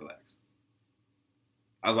woman to relax.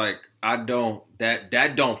 I was like,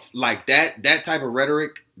 that type of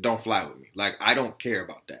rhetoric don't fly with me. Like, I don't care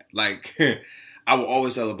about that. Like, I will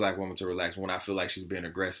always tell a black woman to relax when I feel like she's being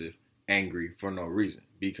aggressive, angry for no reason.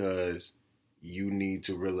 Because you need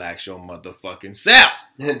to relax your motherfucking self.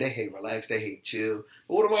 They hate relax. They hate chill.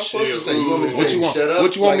 But what am I supposed to say? You want me to say shut up?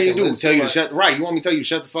 What you want me to do? Tell you to shut? Right. You want me to tell you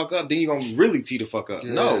shut the fuck up? Then you're going to really tee the fuck up.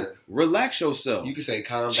 Yeah. No. Relax yourself. You can say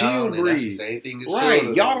calm chill, down. Breathe. And that's the same thing as right.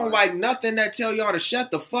 chill. Y'all don't like nothing that tell y'all to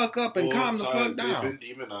shut the fuck up and calm the fuck down. They've been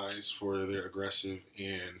demonized for their aggressive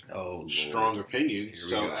and strong opinions.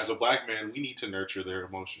 So as a black man, we need to nurture their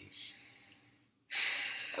emotions.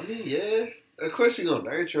 I mean, yeah. Of course you're gonna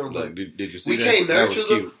nurture them, but did you see we that? can't nurture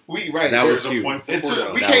them. That was cute. We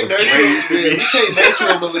can't nurture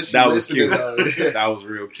them unless you listen. That was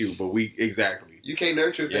real cute. But you can't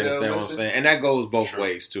nurture. You understand what I'm saying? And that goes both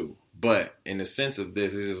ways too. But in the sense of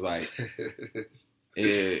this, it's just like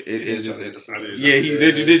it's just. Yeah,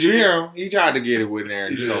 did you hear him? He tried to get it with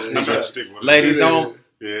there. You know, ladies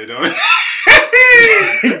Yeah, don't.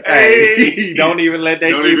 Hey, don't even let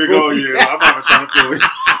that don't shit even fool go. you. Yeah, I'm not even trying to feel it.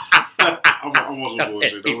 I'm on some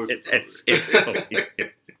bullshit. Don't listen to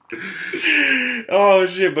it. Oh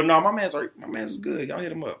shit! But no, my man's is good. Y'all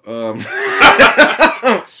hit him up.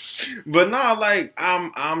 But no, like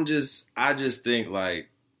I just think like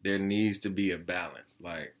there needs to be a balance.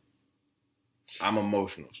 Like I'm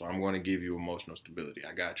emotional, so I'm going to give you emotional stability.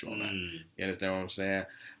 I got you on that. You understand what I'm saying?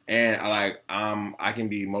 And I can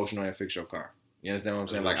be emotional and fix your car. You understand what I'm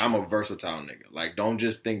saying? Like I'm a versatile nigga. Like don't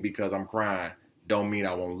just think because I'm crying, don't mean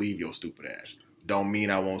I won't leave your stupid ass. Don't mean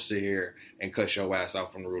I won't sit here and cut your ass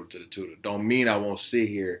out from the rooter to the tutor. Don't mean I won't sit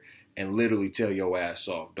here and literally tell your ass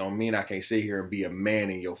off. Don't mean I can't sit here and be a man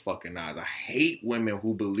in your fucking eyes. I hate women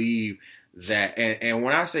who believe that. And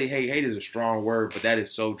when I say hate is a strong word, but that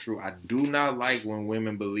is so true. I do not like when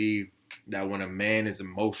women believe that when a man is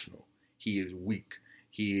emotional, he is weak.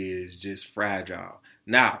 He is just fragile.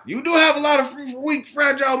 Now, you do have a lot of weak,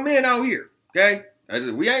 fragile men out here, okay?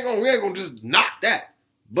 We ain't gonna just knock that.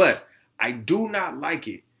 But I do not like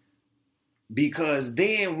it because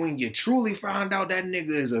then when you truly find out that nigga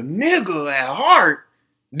is a nigga at heart,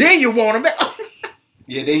 then you want him back.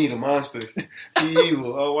 Yeah, then he the monster. He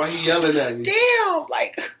evil. Oh, why he yelling at me? Damn,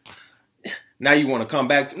 like now you want to come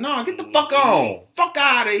back to no, get the fuck on. Fuck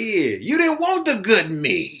out of here. You didn't want the good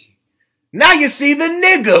me. Now you see the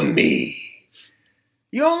nigga me.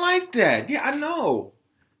 You don't like that. Yeah, I know.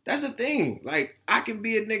 That's the thing. Like, I can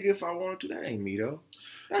be a nigga if I want to. That ain't me, though.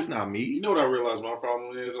 That's not me. You know what I realize my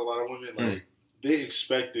problem is? A lot of women, like, they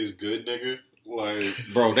expect this good nigga. Like,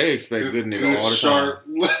 bro, they expect good nigga good, all the sharp,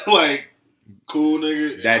 time. Like, cool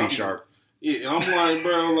nigga. Daddy sharp. Yeah, and I'm like,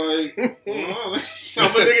 bro, like, I'm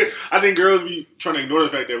a nigga. I think girls be trying to ignore the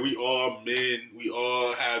fact that we all men, we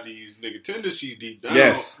all have these nigga tendencies deep down.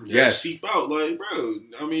 Yes. Seep out. Like, bro,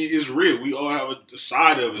 I mean, it's real. We all have a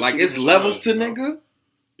side of it. Like, it's levels to know? nigga.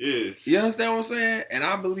 Yeah. You understand what I'm saying? And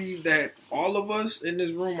I believe that all of us in this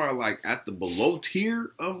room are, like, at the below tier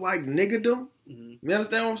of, like, niggadom. Mm-hmm. You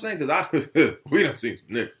understand what I'm saying? Because we done seen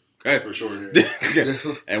some niggas. Okay? For sure. Yeah.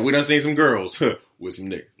 And we done seen some girls with some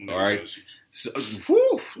niggas. All right? So,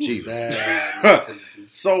 whew, Jesus.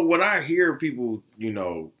 So when I hear people, you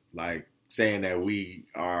know, like saying that we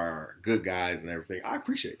are good guys and everything, I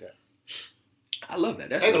appreciate that. I love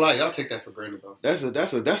that. Ain't gonna lie, y'all take that for granted though. That's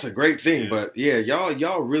a great thing, but yeah,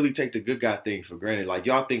 y'all really take the good guy thing for granted. Like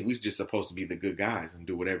y'all think we just supposed to be the good guys and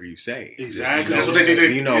do whatever you say. Exactly. Just, that's what they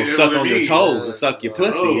did. You know, suck on your toes and suck your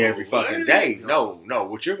pussy every what? fucking day. No.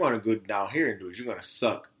 What you're gonna go down here and do is you're gonna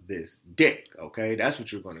suck this dick. Okay, that's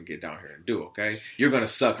what you're gonna get down here and do. Okay, you're gonna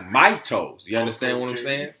suck my toes. You understand what I'm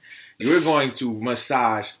saying? You're going to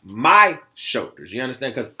massage my shoulders. You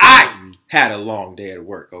understand? Because I had a long day at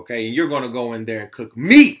work, okay? And you're going to go in there and cook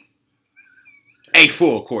me a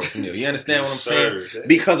full course meal. You understand what I'm saying?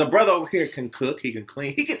 Because a brother over here can cook, he can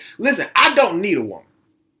clean, he can... Listen, I don't need a woman.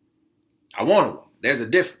 I want a woman. There's a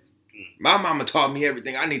difference. My mama taught me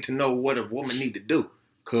everything. I need to know what a woman need to do.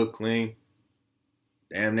 Cook, clean.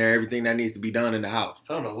 Damn near everything that needs to be done in the house.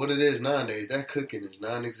 I don't know what it is nowadays. That cooking is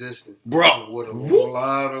non-existent. Bro, what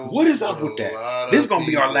is up with that? This is going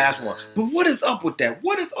to be our last one. But what is up with that?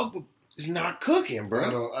 What is up with... It's not cooking,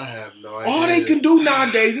 bro. I have no idea. All they can do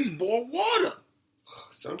nowadays is boil water.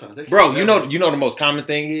 Sometimes they bro, you know the most common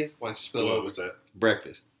thing is? Why spill over? What's that?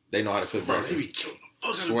 Breakfast. They know how to cook breakfast. They be killing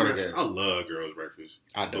breakfast. I love girls' breakfast.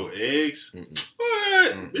 I do. Eggs?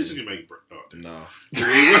 What? Bitches can make breakfast. No.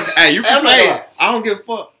 Hey, you can say it. I don't give a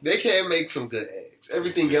fuck. They can make some good eggs.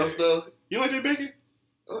 Everything else, though. You like their bacon?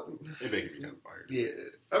 Their bacon be kind of fire. Yeah.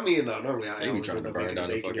 I mean, no, normally I be trying to burn down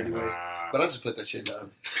the fucking anyway. But I just put that shit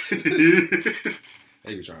down.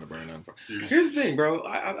 They be trying to burn down. Here's the thing, bro.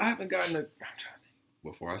 I haven't gotten a... I'm trying to think.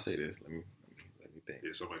 Before I say this, let me think.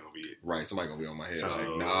 Yeah, somebody gonna be it. Right, somebody gonna be on my head. So, like,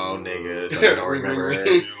 no, nigga. So I don't remember.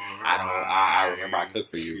 I remember I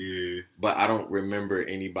cooked for you. Yeah. But I don't remember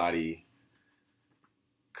anybody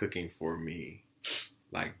cooking for me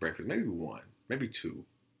like breakfast. Maybe one, maybe two.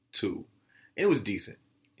 It was decent.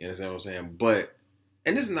 You understand what I'm saying? But,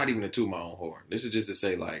 and this is not even to toot my own horn. This is just to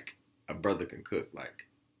say, like, a brother can cook. Like,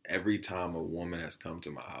 every time a woman has come to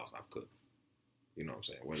my house, I've cooked. You know what I'm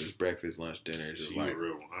saying? Whether it's breakfast, lunch, dinner, it's just like,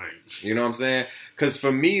 real you know what I'm saying? Because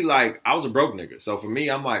for me, like, I was a broke nigga. So for me,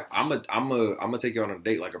 I'm like, I'm gonna take you on a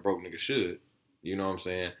date like a broke nigga should. You know what I'm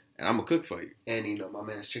saying? And I'm gonna cook for you. And you know, my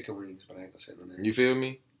man's chicken wings, but I ain't gonna say no name. You feel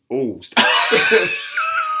me? Oh,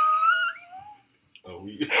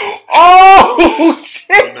 oh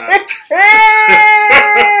shit!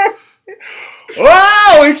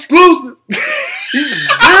 Oh, exclusive.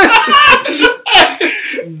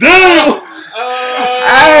 Damn.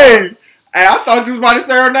 Hey, Hey, I thought you was about to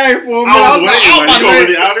say her name for a minute. I was waiting. Like, you gonna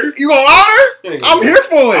really out her? You gonna out her? I'm here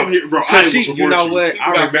for it. I'm here, bro. I She, you know what?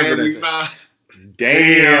 I remember that.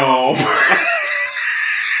 Damn.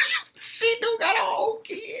 She do got a whole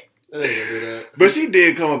kid. I ain't gonna do that. But she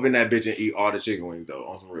did come up in that bitch and eat all the chicken wings though,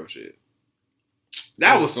 on some real shit.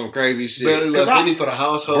 That was some crazy shit. Barely left any for the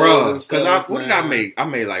household. Bro, and stuff, what did I make? I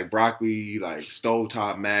made like broccoli, like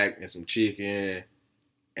stovetop mac, and some chicken.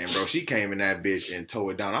 And bro, she came in that bitch and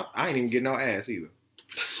tore it down. I ain't even get no ass either.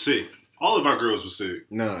 Sick. All of our girls were sick.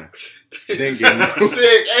 None. Didn't get no.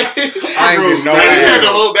 Sick. I ain't get no We ass. had to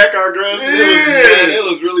hold back our girls. Yeah. It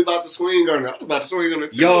was really about to swing on her. I was about to swing on her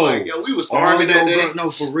too. Yo, we was starving that day.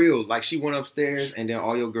 No, for real. Like, she went upstairs, and then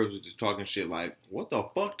all your girls was just talking shit like, what the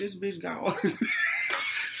fuck this bitch got?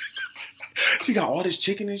 She got all this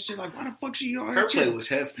chicken and shit. Like, why the fuck she all Her that plate chicken? was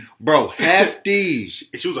hefty. Bro, hefty.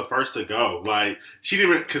 She was the first to go. Like, she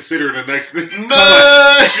didn't even consider the next thing.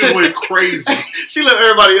 No! She went crazy. She let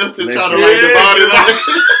everybody else to try to Listen. divide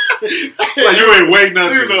it. Like, you ain't waiting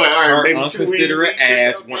nothing. We was like, all right, Her maybe 2 unconsiderate wings each or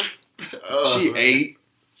ass something. went. Oh, She man.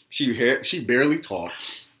 ate. She barely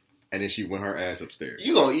talked. And then she went her ass upstairs.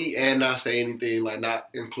 You gonna eat and not say anything, like not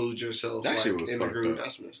include yourself That like, shit was in the fucked group. up.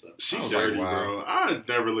 That's messed up. She I was dirty, like, wow. bro. I'd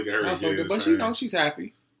never look at her That's again. okay, but she knows she's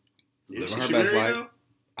happy. Yeah, Living She her best married life. now?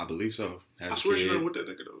 I believe so. Has I a swear she kid. never with that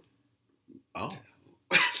nigga though.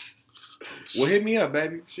 Oh. Well, hit me up,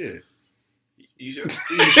 baby. Shit. You sure?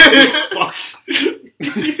 Fuck.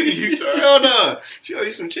 You sure? Hell no. She owe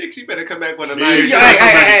you some chicks. You better come back with a Yeah, nice. yeah,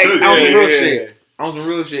 Hey, Good, on some yeah, real yeah. shit. On some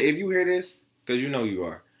real shit. If you hear this, because you know you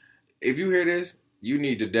are. If you hear this, you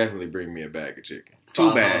need to definitely bring me a bag of chicken. 2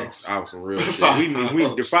 5 bags. pounds. On some real shit.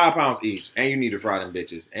 5 They're 5 pounds each, and you need to fry them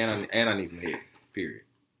bitches, and I need some head. Period.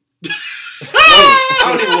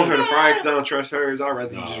 I don't even want her to fry it because I don't trust hers. I'd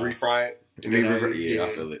rather you just No. refry it. And Yeah, then I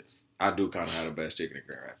feel it. I do kind of have the best chicken in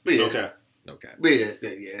Grand Rapids. But yeah, Okay. No cap. but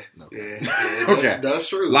yeah. No cap. Yeah, Okay. that's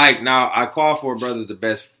true. Like, now, I call for Brothers the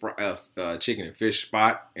best chicken and fish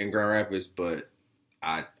spot in Grand Rapids, but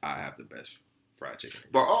I have the best fried chicken.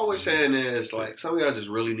 But all we're saying is, like, some of y'all just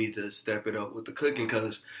really need to step it up with the cooking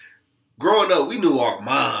because growing up, we knew our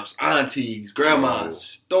moms, aunties,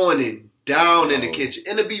 grandmas throwing it down in the kitchen.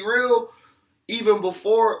 And to be real, even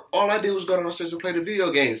before, all I did was go downstairs and play the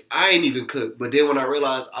video games. I ain't even cook. But then when I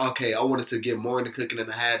realized, okay, I wanted to get more into cooking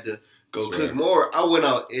and I had to go cook more, I went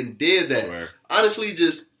out and did that. Swear. Honestly,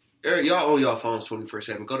 just, y'all on y'all phones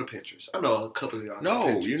 24/7. Go to Pinterest. I know a couple of y'all know No,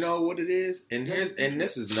 Pinterest. you know what it is? And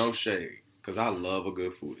this is no shade, because I love a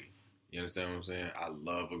good foodie. You understand what I'm saying? I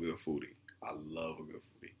love a good foodie.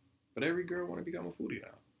 But every girl want to become a foodie now.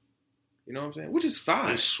 You know what I'm saying? Which is fine.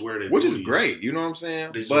 I swear they Which do is these. great. You know what I'm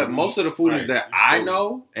saying? They But do most of the foodies Right. that I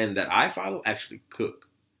know and that I follow actually cook.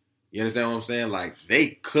 You understand what I'm saying? Like, they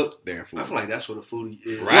cook their food. I feel like that's what a foodie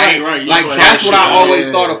is. Right? Right. Like, You that's what I shit. always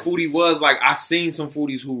Yeah. thought a foodie was. Like, I seen some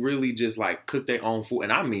foodies who really just, like, cook their own food.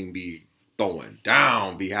 And I mean be throwing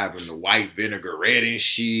down, be having the white vinegar red and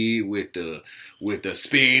shit with the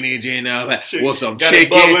spinach and with some Got it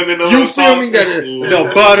chicken. bubbling in the You little feel me? sauce. Got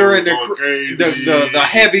the butter and Going crazy. the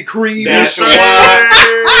heavy cream That's and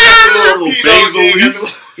why. Little Pinot basil Grigio.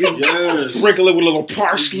 leaf. shit. Yes. Sprinkle it with a little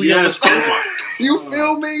parsley on Yes. the Oh my You God.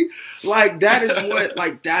 feel me? Like, that is what,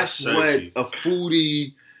 like, that's That's what sexy. a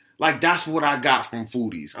foodie, like, that's what I got from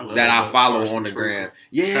foodies I love that I that follow parsley on the sprinkle. gram.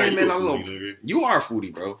 Yeah, Hey, you man, a I love, foodie, nigga. you are a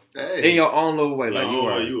foodie, bro. Hey. In your own little way, like, you No,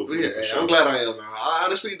 are. you a Well, foodie yeah, for sure. I'm glad I am.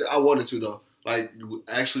 Honestly, I wanted to though. Like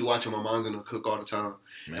actually watching my mom's in the cook all the time,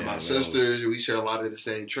 Man, and my I love- sisters, we share a lot of the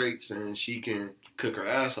same traits, and she can cook her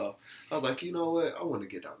ass off. I was like, you know what? I want to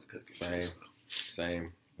get down to cooking. Same. So,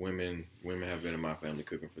 Same. Women have been in my family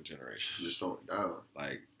cooking for generations. just throwing it down.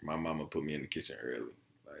 Like, my mama put me in the kitchen early.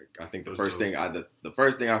 Like, I think the That's first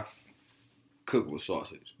dope. thing I cooked was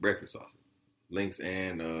sausage, breakfast sausage, links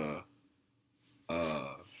and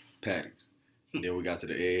patties. Then we got to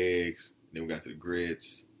the eggs. Then we got to the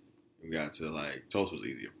grits. We got to, like, toast was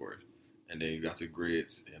easy, of course. And then you got to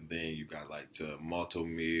grits, and then you got, like, to malto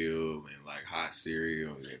meal and, like, hot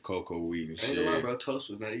cereal and cocoa wheat and I ain't shit. gonna lie, bro. Toast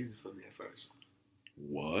was not easy for me at first.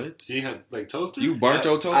 What? You had like toaster? You burnt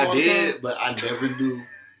your toast I all the did, time? but I never knew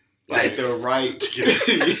like the That's- right.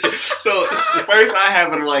 So first I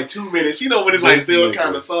have it in like 2 minutes. You know when it's like Just still make kind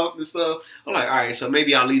it. of soft and stuff. I'm like, all right, so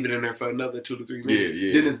maybe I'll leave it in there for another 2 to 3 minutes.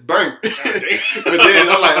 Yeah. Then it's burnt. But then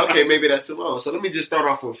I'm like, okay, maybe that's too long. So let me just start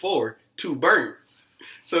off with 4, 2 burnt.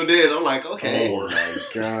 So then I'm like, okay. Oh my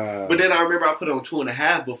god! But then I remember I put it on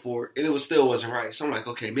 2.5 before, and it was still wasn't right. So I'm like,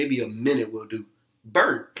 okay, maybe a minute will do.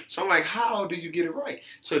 Burnt. So I'm like, how did you get it right?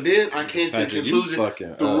 So then I came to the Patrick, you conclusion: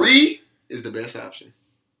 fucking 3 is the best option.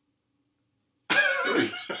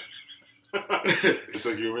 3. It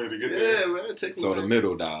took you a minute to get there. Yeah, man. Take So the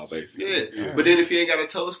middle dial, basically. Yeah. But then if you ain't got a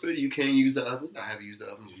toaster, you can use the oven. I have used the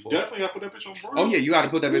oven You before. definitely got to put that bitch on broil. Oh yeah, you got to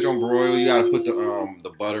put that bitch on broil. You got to put the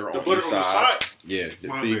butter on the side. Yeah.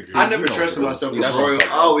 I never trusted myself with broil. I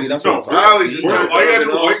always just All you gotta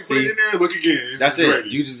do, all you put it in there, look again. That's it. Ready.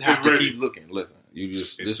 You just have It's to ready. keep looking. Listen,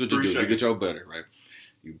 this is what you 3 do. seconds. You get your butter, right?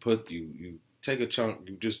 You take a chunk.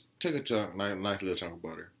 You just take a chunk, nice little chunk of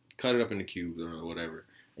butter. Cut it up into cubes or whatever,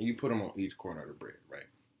 and you put them on each corner of the bread, right?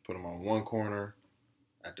 Put them on one corner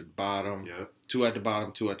at the bottom, 2 at the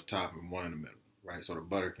bottom, 2 at the top, and 1 in the middle, right? So the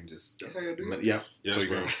butter can just That's how you do it? Yeah. Yes, So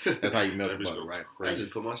bro. that's how you melt the butter, right? I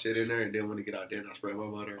just put my shit in there, and then when I get out there, I spread my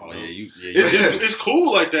butter. Oh yeah, It's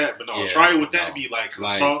cool like that, but no, Yeah, try it with that. no. Be like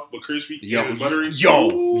Like- soft but crispy. Yo, buttery.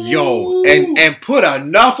 yo, and put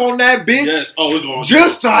enough on that bitch. Yes. Oh, it's going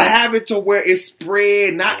Just to have it to where it's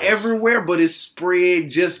spread, not everywhere, but it's spread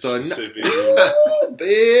just enough. specific.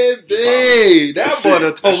 Baby, That That's butter it.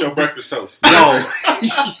 That's toast. your breakfast toast. Yo,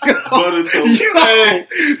 Butter toast.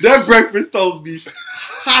 that breakfast toast be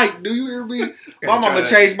hype. Do you hear me? My mama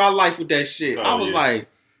changed my life with that shit. Oh, I was yeah. like,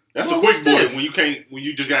 That's Well, a quick what's boy this? when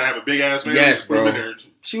you just gotta have a big ass family. Yes, just put 'em in bro. there.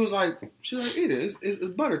 she was like, eat it. It's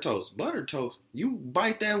butter toast. Butter toast. You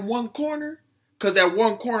bite that one corner, cause that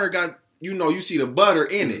one corner got, you see the butter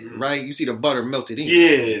in it, right? You see the butter melted in.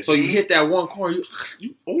 Yeah. So you hit that one corner,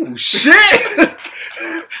 you oh shit,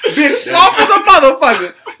 bitch, soft as a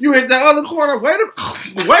motherfucker. You hit that other corner. Wait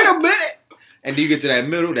a minute, and then you get to that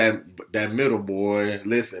middle. That middle, boy.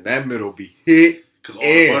 Listen, that middle be hit. Because all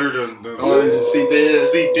the butter doesn't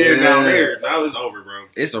seep in Yeah. down there. Now it's over, bro.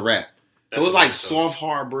 It's a wrap. That's So it's the like best soft, toast.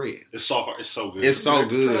 hard bread. It's soft. It's so good. It's so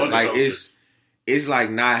good. Butter Like toaster. it's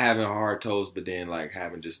like not having hard toast, but then like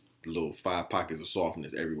having just little 5 pockets of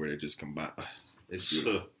softness everywhere that just combine. It's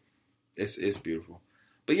beautiful. It's beautiful.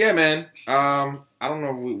 But yeah, man. I don't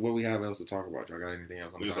know what we have else to talk about. Y'all got anything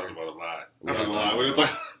else? We was talking about a lot. We I'm have not gonna lie. talked We about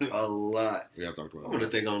didn't talk- A lot. We have talked I about want to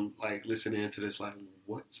that. think on like listening to this. Like,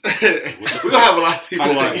 what? We're gonna have a lot of people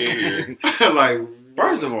How did they like, get like.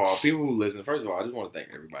 First of all, people who listen. First of all, I just want to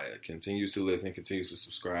thank everybody that continues to listen, continues to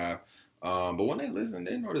subscribe. But when they listen,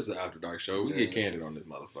 they know this is an After Dark show. We get candid on this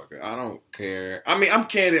motherfucker. I don't care. I mean, I'm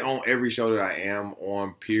candid on every show that I am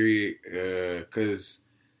on, period. Because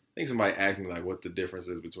I think somebody asked me, like, what the difference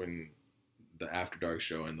is between the After Dark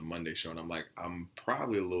show and the Monday show. And I'm like, I'm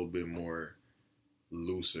probably a little bit more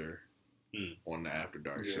looser on the After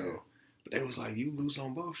Dark show. But they was like, you loose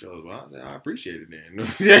on both shows. Well, I said, I appreciate it then.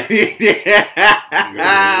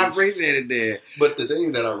 I appreciate it then. But the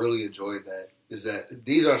thing that I really enjoyed that is that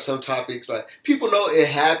these are some topics like people know it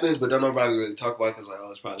happens, but don't nobody really talk about it because like, oh,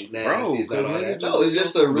 it's probably nasty. Bro, It's not all cause that. niggas No, it's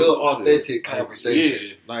just a real authentic conversation.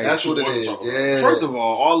 Yeah. Like, That's what it wants to is. talk about. Yeah. First of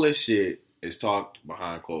all this shit is talked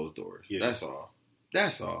behind closed doors. Yeah. That's all.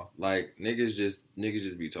 That's all. Like niggas just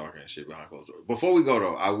be talking shit behind closed doors. Before we go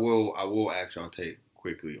though, I will ask y'all take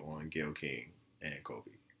quickly on Gayle King and Kobe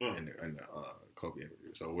and the Kobe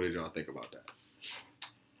interview. So what did y'all think about that?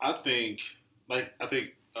 I think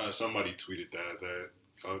somebody tweeted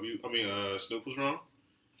that Snoop was wrong.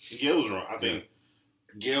 Gayle was wrong. I think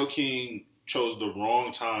Gayle King chose the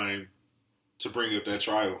wrong time to bring up that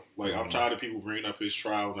trial. Like, I'm tired of people bringing up his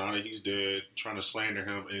trial now that he's dead, trying to slander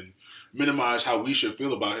him and minimize how we should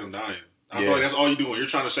feel about him dying. I feel like that's all you do when you're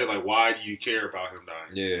trying to say, like, why do you care about him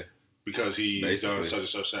dying? Yeah. Because he Basically. done such and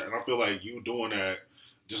such that. And I feel like you doing that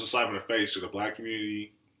just a slap in the face to the black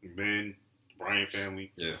community, men, the Bryant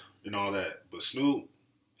family, and all that. But Snoop,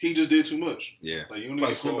 he just did too much. Yeah. Like, you don't need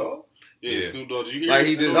Like to Snoop call. Dogg? Yeah, Snoop Dogg. Did you hear Like, it?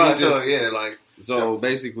 he just- No, so yeah, like So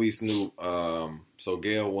basically Snoop, so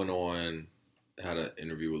Gayle went on, had an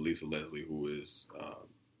interview with Lisa Leslie, who is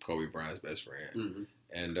Kobe Bryant's best friend.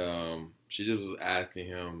 And she just was asking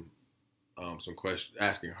him some questions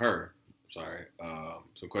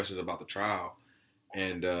about the trial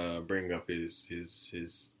and bring up his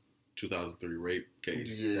 2003 rape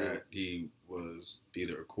case that he was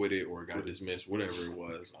either acquitted or got dismissed, whatever it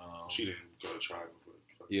was. She didn't go to trial.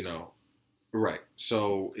 But, Right.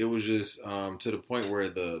 So it was just to the point where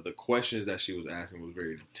the questions that she was asking was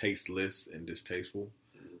very tasteless and distasteful.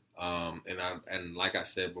 And like I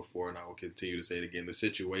said before, and I will continue to say it again, the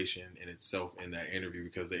situation in itself in that interview,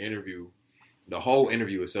 because the whole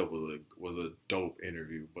interview itself was a dope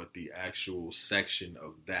interview, but the actual section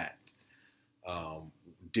of that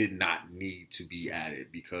did not need to be added,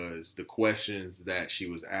 because the questions that she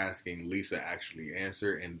was asking, Lisa actually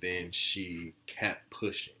answered, and then she kept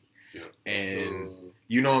pushing. Yeah. And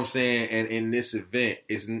you know what I'm saying? And in this event,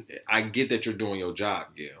 I get that you're doing your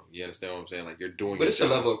job, Gayle. You understand what I'm saying? Like, you're doing but your it's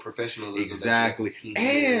job. a level of professionalism. Exactly.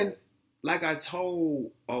 And like I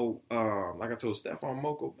told Steph on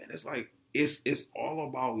Moco, man, it's like it's all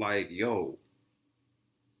about like, yo,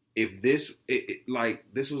 if this like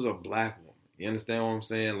this was a black woman, you understand what I'm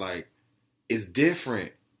saying? Like, it's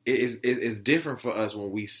different. It's different for us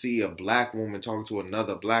when we see a black woman talking to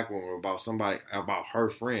another black woman about her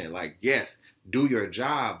friend. Like, yes, do your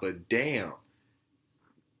job, but damn,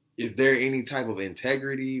 is there any type of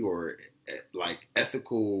integrity or like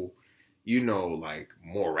ethical, like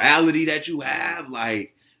morality that you have?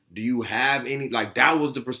 Like, do you have any, like, that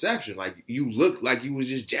was the perception. Like, you looked like you was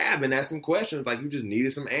just jabbing at some questions, like you just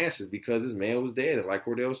needed some answers because this man was dead. And like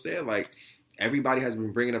Cordell said, like, everybody has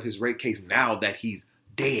been bringing up his rape case now that he's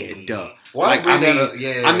dead. Why like, bring that up?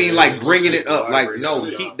 Yeah, I mean, like, bringing it up. Like, no,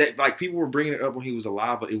 that, like, people were bringing it up when he was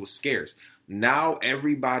alive, but it was scarce. Now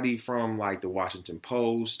everybody from like the Washington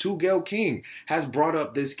Post to Gayle King has brought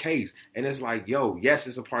up this case. And it's like, yo, yes,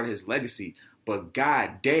 it's a part of his legacy, but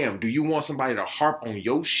god damn, do you want somebody to harp on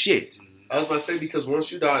your shit? I was about to say, because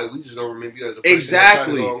once you die, we just gonna remember you as a person.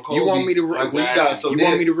 Exactly. Go you want me to like, when you die, so you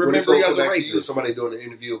want me to remember you as a rapist? rapist? Somebody doing an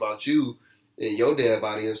interview about you and your dead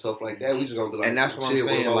body and stuff like that. We just gonna be like, and that's what I'm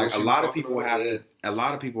saying. Like, a lot of people have to. A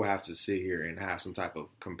lot of people have to sit here and have some type of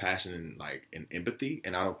compassion and like and empathy,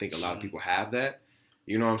 and I don't think a lot of people have that.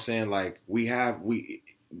 You know what I'm saying? Like, and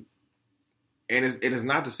it is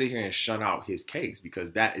not to sit here and shun out his case,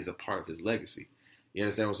 because that is a part of his legacy. You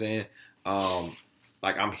understand what I'm saying?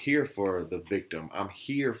 Like, I'm here for the victim. I'm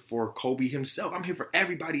here for Kobe himself. I'm here for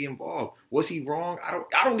everybody involved. Was he wrong? I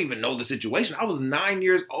don't even know the situation. I was 9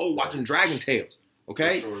 years old watching Dragon Tales.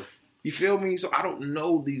 Okay, sure. You feel me? So I don't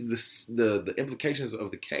know the implications of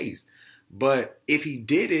the case. But if he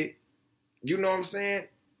did it, you know what I'm saying?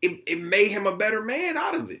 It made him a better man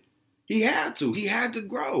out of it. He had to. He had to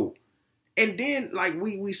grow. And then, like,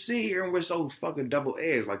 we sit here and we're so fucking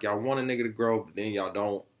double-edged. Like, y'all want a nigga to grow, but then y'all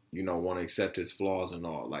don't, want to accept his flaws and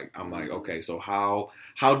all. Like, I'm like, okay, so how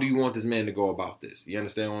do you want this man to go about this? You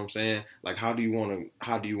understand what I'm saying? Like, how do you want him?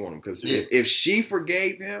 Because if she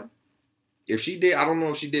forgave him, if she did, I don't know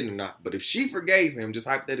if she did or not, but if she forgave him, just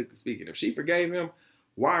hypothetically speaking, if she forgave him,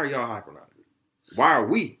 why are y'all hyping on it? Why are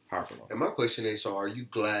we harping on it? And my question is, so are you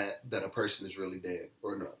glad that a person is really dead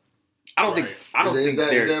or not? I don't think is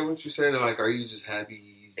that what you're saying? Like, are you just happy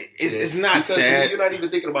he's it's not because that. You're not even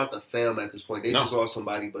thinking about the fam at this point. They just lost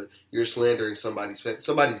somebody, but you're slandering somebody's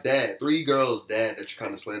dad. 3 girls' dad that you're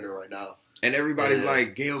kind of slandering right now. And everybody's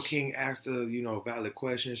like, Gayle King asked a, valid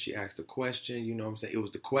question. She asked a question. You know what I'm saying? It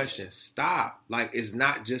was the question. Stop. Like, it's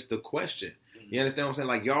not just the question. You understand what I'm saying?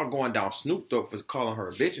 Like, y'all going down Snoop throat for calling her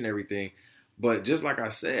a bitch and everything. But just like I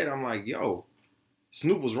said, I'm like, yo,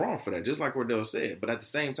 Snoop was wrong for that. Just like Cordell said. But at the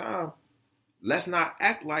same time, let's not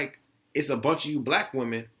act like it's a bunch of you black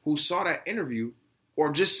women who saw that interview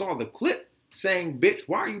or just saw the clip saying, bitch,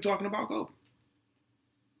 why are you talking about Kobe?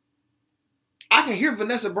 I can hear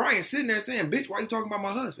Vanessa Bryant sitting there saying, bitch, why are you talking about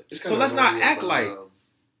my husband? So let's not act like...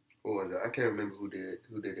 what was it? I can't remember who did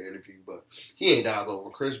the interview, but he ain't died. But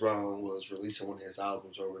when Chris Brown was releasing one of his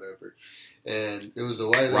albums or whatever, and it was the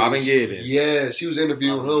white lady, Robin Gibbons. Yeah, she was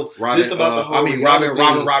interviewing him Robin, just about the whole.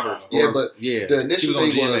 Robin Roberts. Yeah, but the initial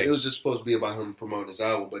thing was it was just supposed to be about him promoting his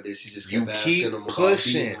album, but then she just kept asking him about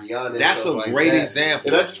beating Rihanna. That's a great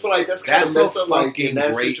example, and I just feel like that's kind of messed up. Like, in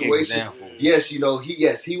that situation, example.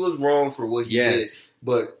 Yes, he was wrong for what he did.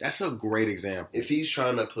 But that's a great example. If he's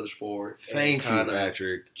trying to push forward, thank you,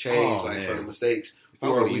 Patrick. Change from the mistakes.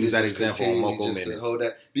 Or we use that example on local minutes. Hold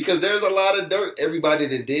that, because there's a lot of dirt everybody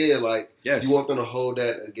that did. Like, you want them to hold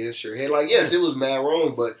that against your head. Like, yes, it was mad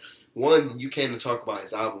wrong, but one, you came to talk about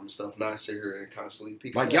his album and stuff, not sit here and constantly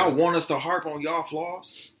pick. Like, y'all want us to harp on y'all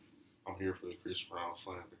flaws? I'm here for the Chris Brown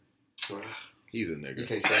slander. He's a nigga. You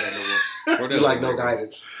can't say that no more. You like no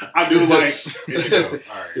guidance. I do like.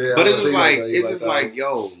 All right. Yeah, but it's just like,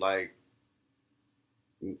 yo, like,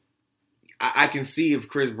 I can see if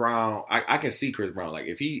Chris Brown, I can see Chris Brown, like,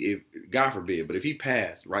 if God forbid, but if he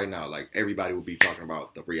passed right now, like, everybody would be talking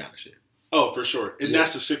about the Rihanna shit. Oh, for sure. And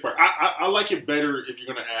that's the sick part. I like it better if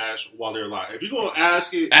you're going to ask while they're alive. If you're going to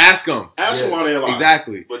ask it, ask them while they're alive.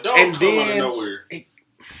 Exactly. But don't come out of nowhere.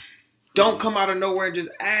 Don't come out of nowhere and just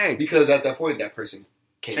ask. Because at that point, that person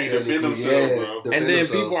can't defend themselves, bro. And then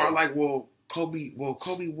people are like, well, Kobe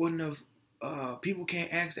wouldn't have, people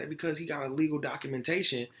can't ask that because he got a legal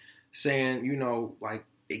documentation saying, like,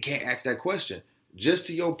 they can't ask that question. Just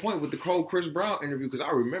to your point with the Chris Brown interview, because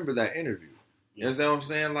I remember that interview. You understand what I'm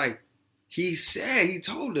saying? Like, he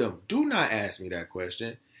told them, do not ask me that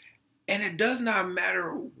question. And it does not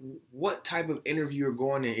matter what type of interview you're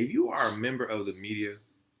going in. If you are a member of the media,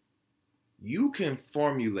 you can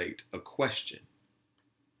formulate a question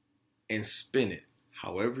and spin it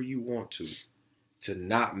however you want to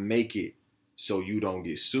not make it so you don't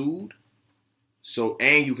get sued So,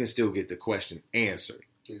 and you can still get the question answered.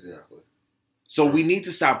 Exactly. So we need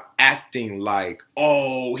to stop acting like,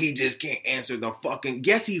 oh, he just can't answer the fucking.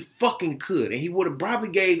 Yes, he fucking could, and he would have probably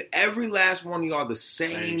gave every last one of y'all the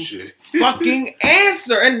same shit. fucking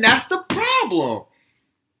answer, and that's the problem.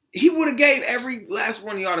 He would have gave every last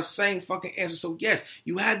one of y'all the same fucking answer. So yes,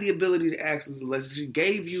 you had the ability to ask this lesson. She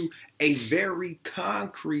gave you a very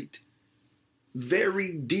concrete,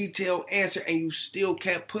 very detailed answer, and you still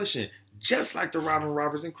kept pushing. Just like the Robin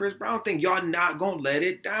Roberts and Chris Brown thing. Y'all not going to let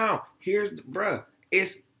it down.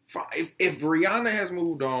 It's fine. If Rihanna has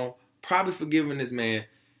moved on, probably forgiving this man,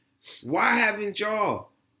 why haven't y'all?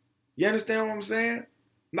 You understand what I'm saying?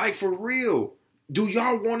 Like, for real. Do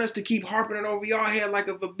y'all want us to keep harping it over y'all head like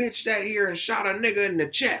if a bitch sat here and shot a nigga in the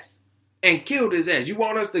chest and killed his ass? You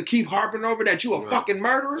want us to keep harping over that you a fucking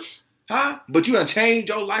murderer? Huh? But you done changed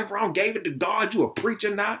your life around, gave it to God, you a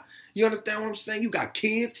preacher now? You understand what I'm saying? You got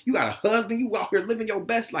kids, you got a husband, you out here living your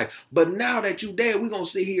best life. But now that you dead, we're going to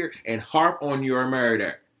sit here and harp on your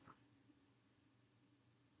murder.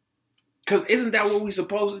 Because isn't that what we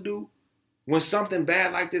supposed to do? When something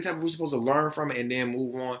bad like this happens, we're supposed to learn from it and then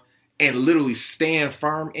move on and literally stand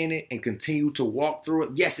firm in it and continue to walk through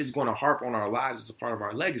it. Yes, it's going to harp on our lives. It's a part of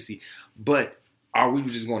our legacy. But are we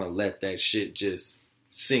just going to let that shit just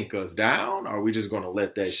sink us down? Are we just going to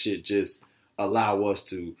let that shit just allow us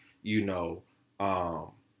to,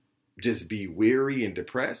 just be weary and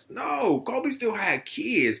depressed? No, Kobe still had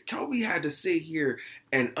kids. Kobe had to sit here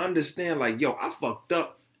and understand, like, yo, I fucked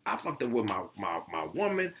up. I fucked up with my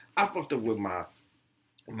woman. I fucked up with my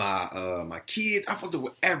kids. I fucked up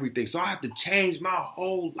with everything. So I have to change my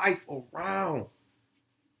whole life around.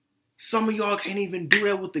 Some of y'all can't even do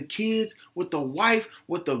that with the kids, with the wife,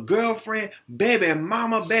 with the girlfriend, baby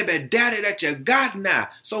mama, baby daddy that you got now.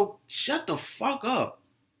 So shut the fuck up.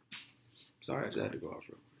 Sorry, I just had to go off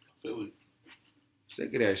real quick.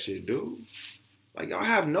 Sick of that shit, dude. Like, y'all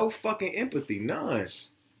have no fucking empathy. None.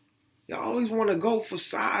 Y'all always want to go for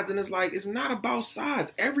sides, and it's like, it's not about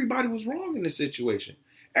sides. Everybody was wrong in this situation.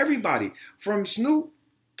 Everybody. From Snoop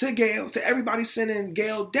to Gail to everybody sending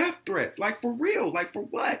Gail death threats. Like, for real. Like, for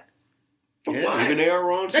what? For what? Even they are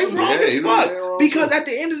wrong too. They wrong as fuck. Because at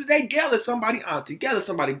the end of the day, Gail is somebody auntie. Gail is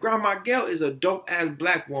somebody grandma. Gail is a dope-ass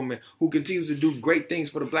black woman who continues to do great things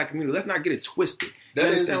for the black community. Let's not get it twisted.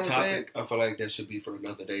 That is the topic. I feel like that should be for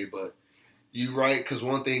another day, but you're right, because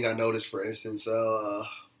one thing I noticed, for instance,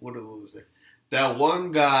 what was it? That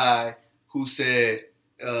one guy who said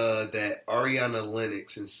that Ariana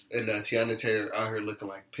Lennox and Tiana Taylor out here looking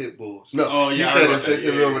like pit bulls. No, you said it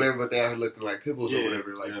sexually or whatever, but they out here looking like pit bulls or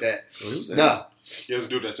whatever like that. Nah. There's a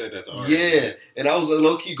dude that said that to Ariana. Yeah, and I was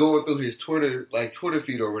low-key going through his Twitter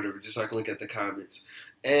feed or whatever, just so I can look at the comments.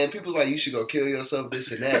 And people like, you should go kill yourself,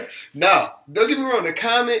 this and that. Nah, don't get me wrong, the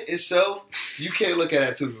comment itself, you can't look at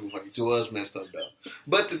that too like, it was messed up though.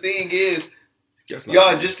 But the thing is,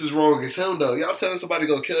 y'all just as wrong as him though. Y'all telling somebody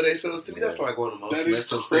to go kill themselves, to me, that's like one of the most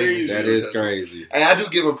messed up statements. That is crazy. And I do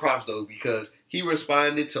give him props though, because he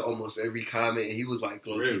responded to almost every comment and he was like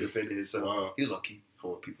low-key defending himself. Wow. He was low-key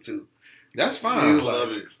calling people too. That's fine.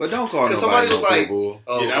 Love it. But don't call nobody was like, oh,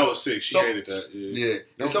 yeah, that was sick. She hated that. Yeah.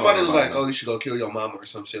 And somebody was like, oh, you should go kill your mama or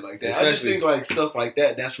some shit like that. I just think like stuff like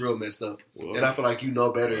that, that's real messed up. Well, and I feel like you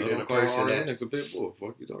know better than a person that. It's a pit bull.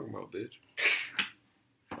 Fuck you talking about, bitch?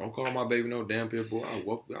 Don't call my baby no damn pit bull. I'll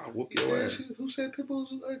whoop your ass. Who said pit bulls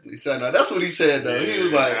was ugly? So, no, that's what he said though. He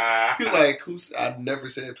was like, I never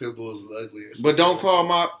said pit bulls was ugly or something. But don't call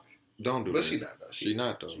my. Don't do that. But she not though. She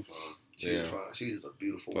not though. She fine. She's fine. She is a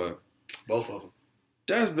beautiful woman. Both of them.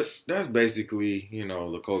 That's basically, the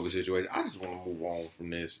COVID situation. I just want to move on from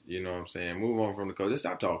this. You know what I'm saying? Move on from the COVID. Just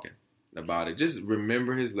stop talking about it. Just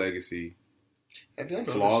remember his legacy. Have you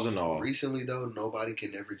noticed flaws and all? Recently, though, nobody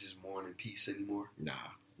can ever just mourn in peace anymore. Nah.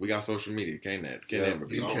 We got social media. Can't man.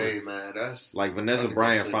 That's like Vanessa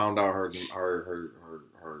Bryant found out her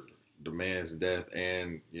the man's death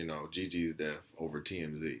and, Gigi's death over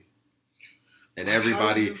TMZ. And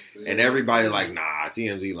everybody like, nah,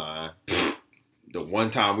 TMZ lying. The one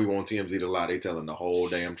time we want TMZ to lie, they telling the whole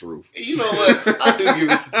damn truth. You know what? I do give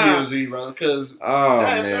it to TMZ, bro, because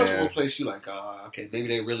that's one place you like, okay, maybe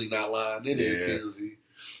they really not lying. It is TMZ.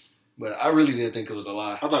 But I really didn't think it was a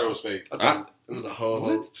lie. I thought it was fake. I thought it was a whole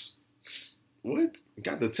hoax. What?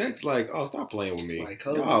 Got the text like, oh, stop playing with me. Like,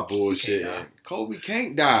 Kobe, y'all bullshit. Kobe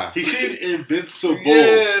can't die. He seemed invincible.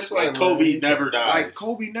 Yeah, it's like Kobe never dies. Like,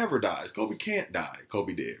 Kobe never dies. Kobe can't die.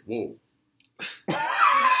 Kobe dead. Whoa.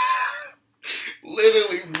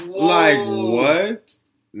 Literally, whoa. Like, what?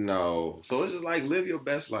 No. So it's just like, live your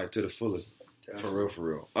best life to the fullest. For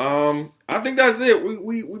real. I think that's it.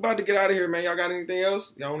 We about to get out of here, man. Y'all got anything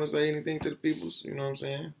else? Y'all want to say anything to the peoples? You know what I'm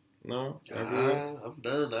saying? No? I'm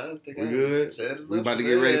done. I think we good? Said enough. We about to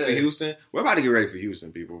get ready for Houston? We're about to get ready for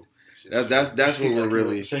Houston, people. That's what we're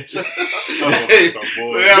really. Go ahead. Go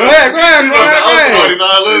ahead.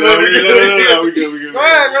 We good. Go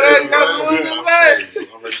ahead. You got something to say?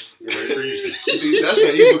 I'm ready for Houston. That's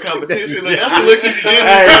an equal competition. That's the look you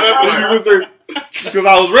get. Because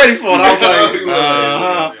I was ready for it. I was like,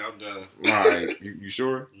 Yeah, I'm done. All right. You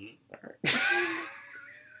sure?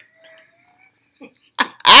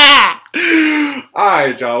 All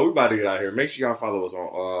right, y'all. We about to get out of here. Make sure y'all follow us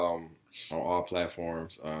on all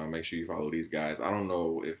platforms. Make sure you follow these guys. I don't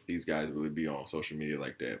know if these guys really be on social media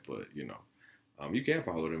like that, but you know, you can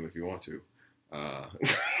follow them if you want to.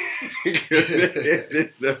 You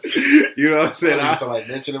know what I'm saying? I feel like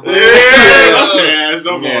mentioning Pat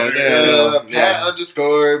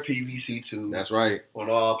 _ PVC2. That's right. On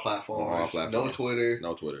all platforms. No Twitter.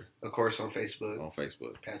 Of course, on Facebook.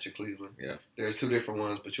 Patrick Cleveland. Yeah. There's 2 different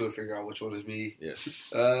ones, but you'll figure out which one is me. Yes.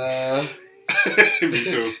 Me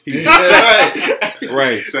too.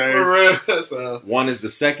 Right. Same. So. One is the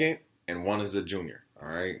second, and one is the junior. All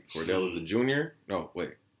right. Cordell is the junior. No,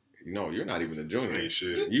 wait. No, you're not even the junior. Ain't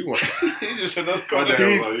shit. You want? He's just another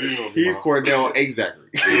Cordell. He's Cordell A.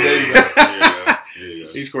 Zachary. Yeah.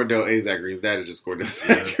 He's Cordell A. Zachary. His dad is just Cordell.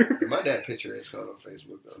 Yeah. My dad picture is called on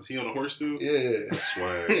Facebook though. Is he on a horse too? Yeah.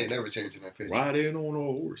 Swag. He ain't never changing that picture. Riding on a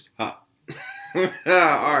horse. Ha.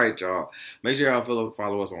 All right, y'all. Make sure y'all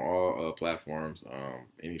follow us on all platforms.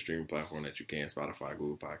 Any streaming platform that you can: Spotify,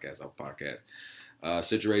 Google Podcasts, Apple Podcasts,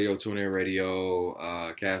 Stitcher Radio, TuneIn Radio,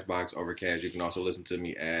 Castbox, Overcast. You can also listen to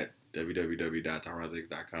me at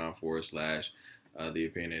www.tyronzix.com / The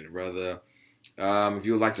Opinionated Brother. If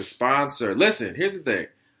you would like to sponsor, listen, here's the thing.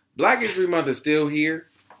 Black History Month is still here.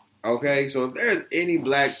 Okay, so if there's any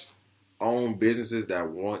black-owned businesses that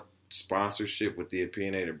want sponsorship with The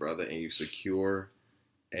Opinionated Brother and you secure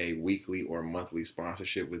a weekly or monthly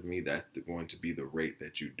sponsorship with me, that's going to be the rate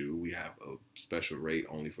that you do. We have a special rate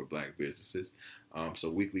only for black businesses. So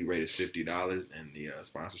weekly rate is $50 and the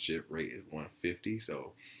sponsorship rate is $150.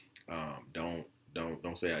 So don't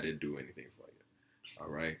say I didn't do anything for you. All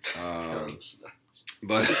right.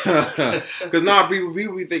 But because now people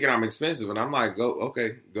be thinking I'm expensive, and I'm like, go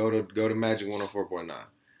to Magic 104.9,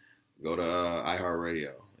 go to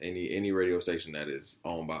iHeartRadio. Any radio station that is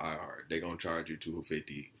owned by iHeart, they're gonna charge you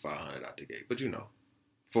 $250, $500 out the gate. But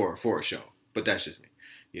for a show. But that's just me,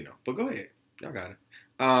 But go ahead, y'all got it.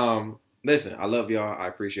 Listen, I love y'all. I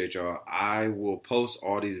appreciate y'all. I will post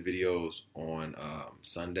all these videos on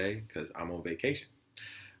Sunday because I'm on vacation.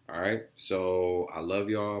 All right. So I love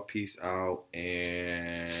y'all. Peace out.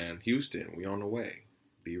 And Houston, we on the way.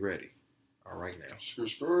 Be ready. All right now.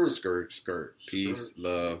 Skirt. Peace,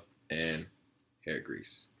 love, and hair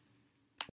grease.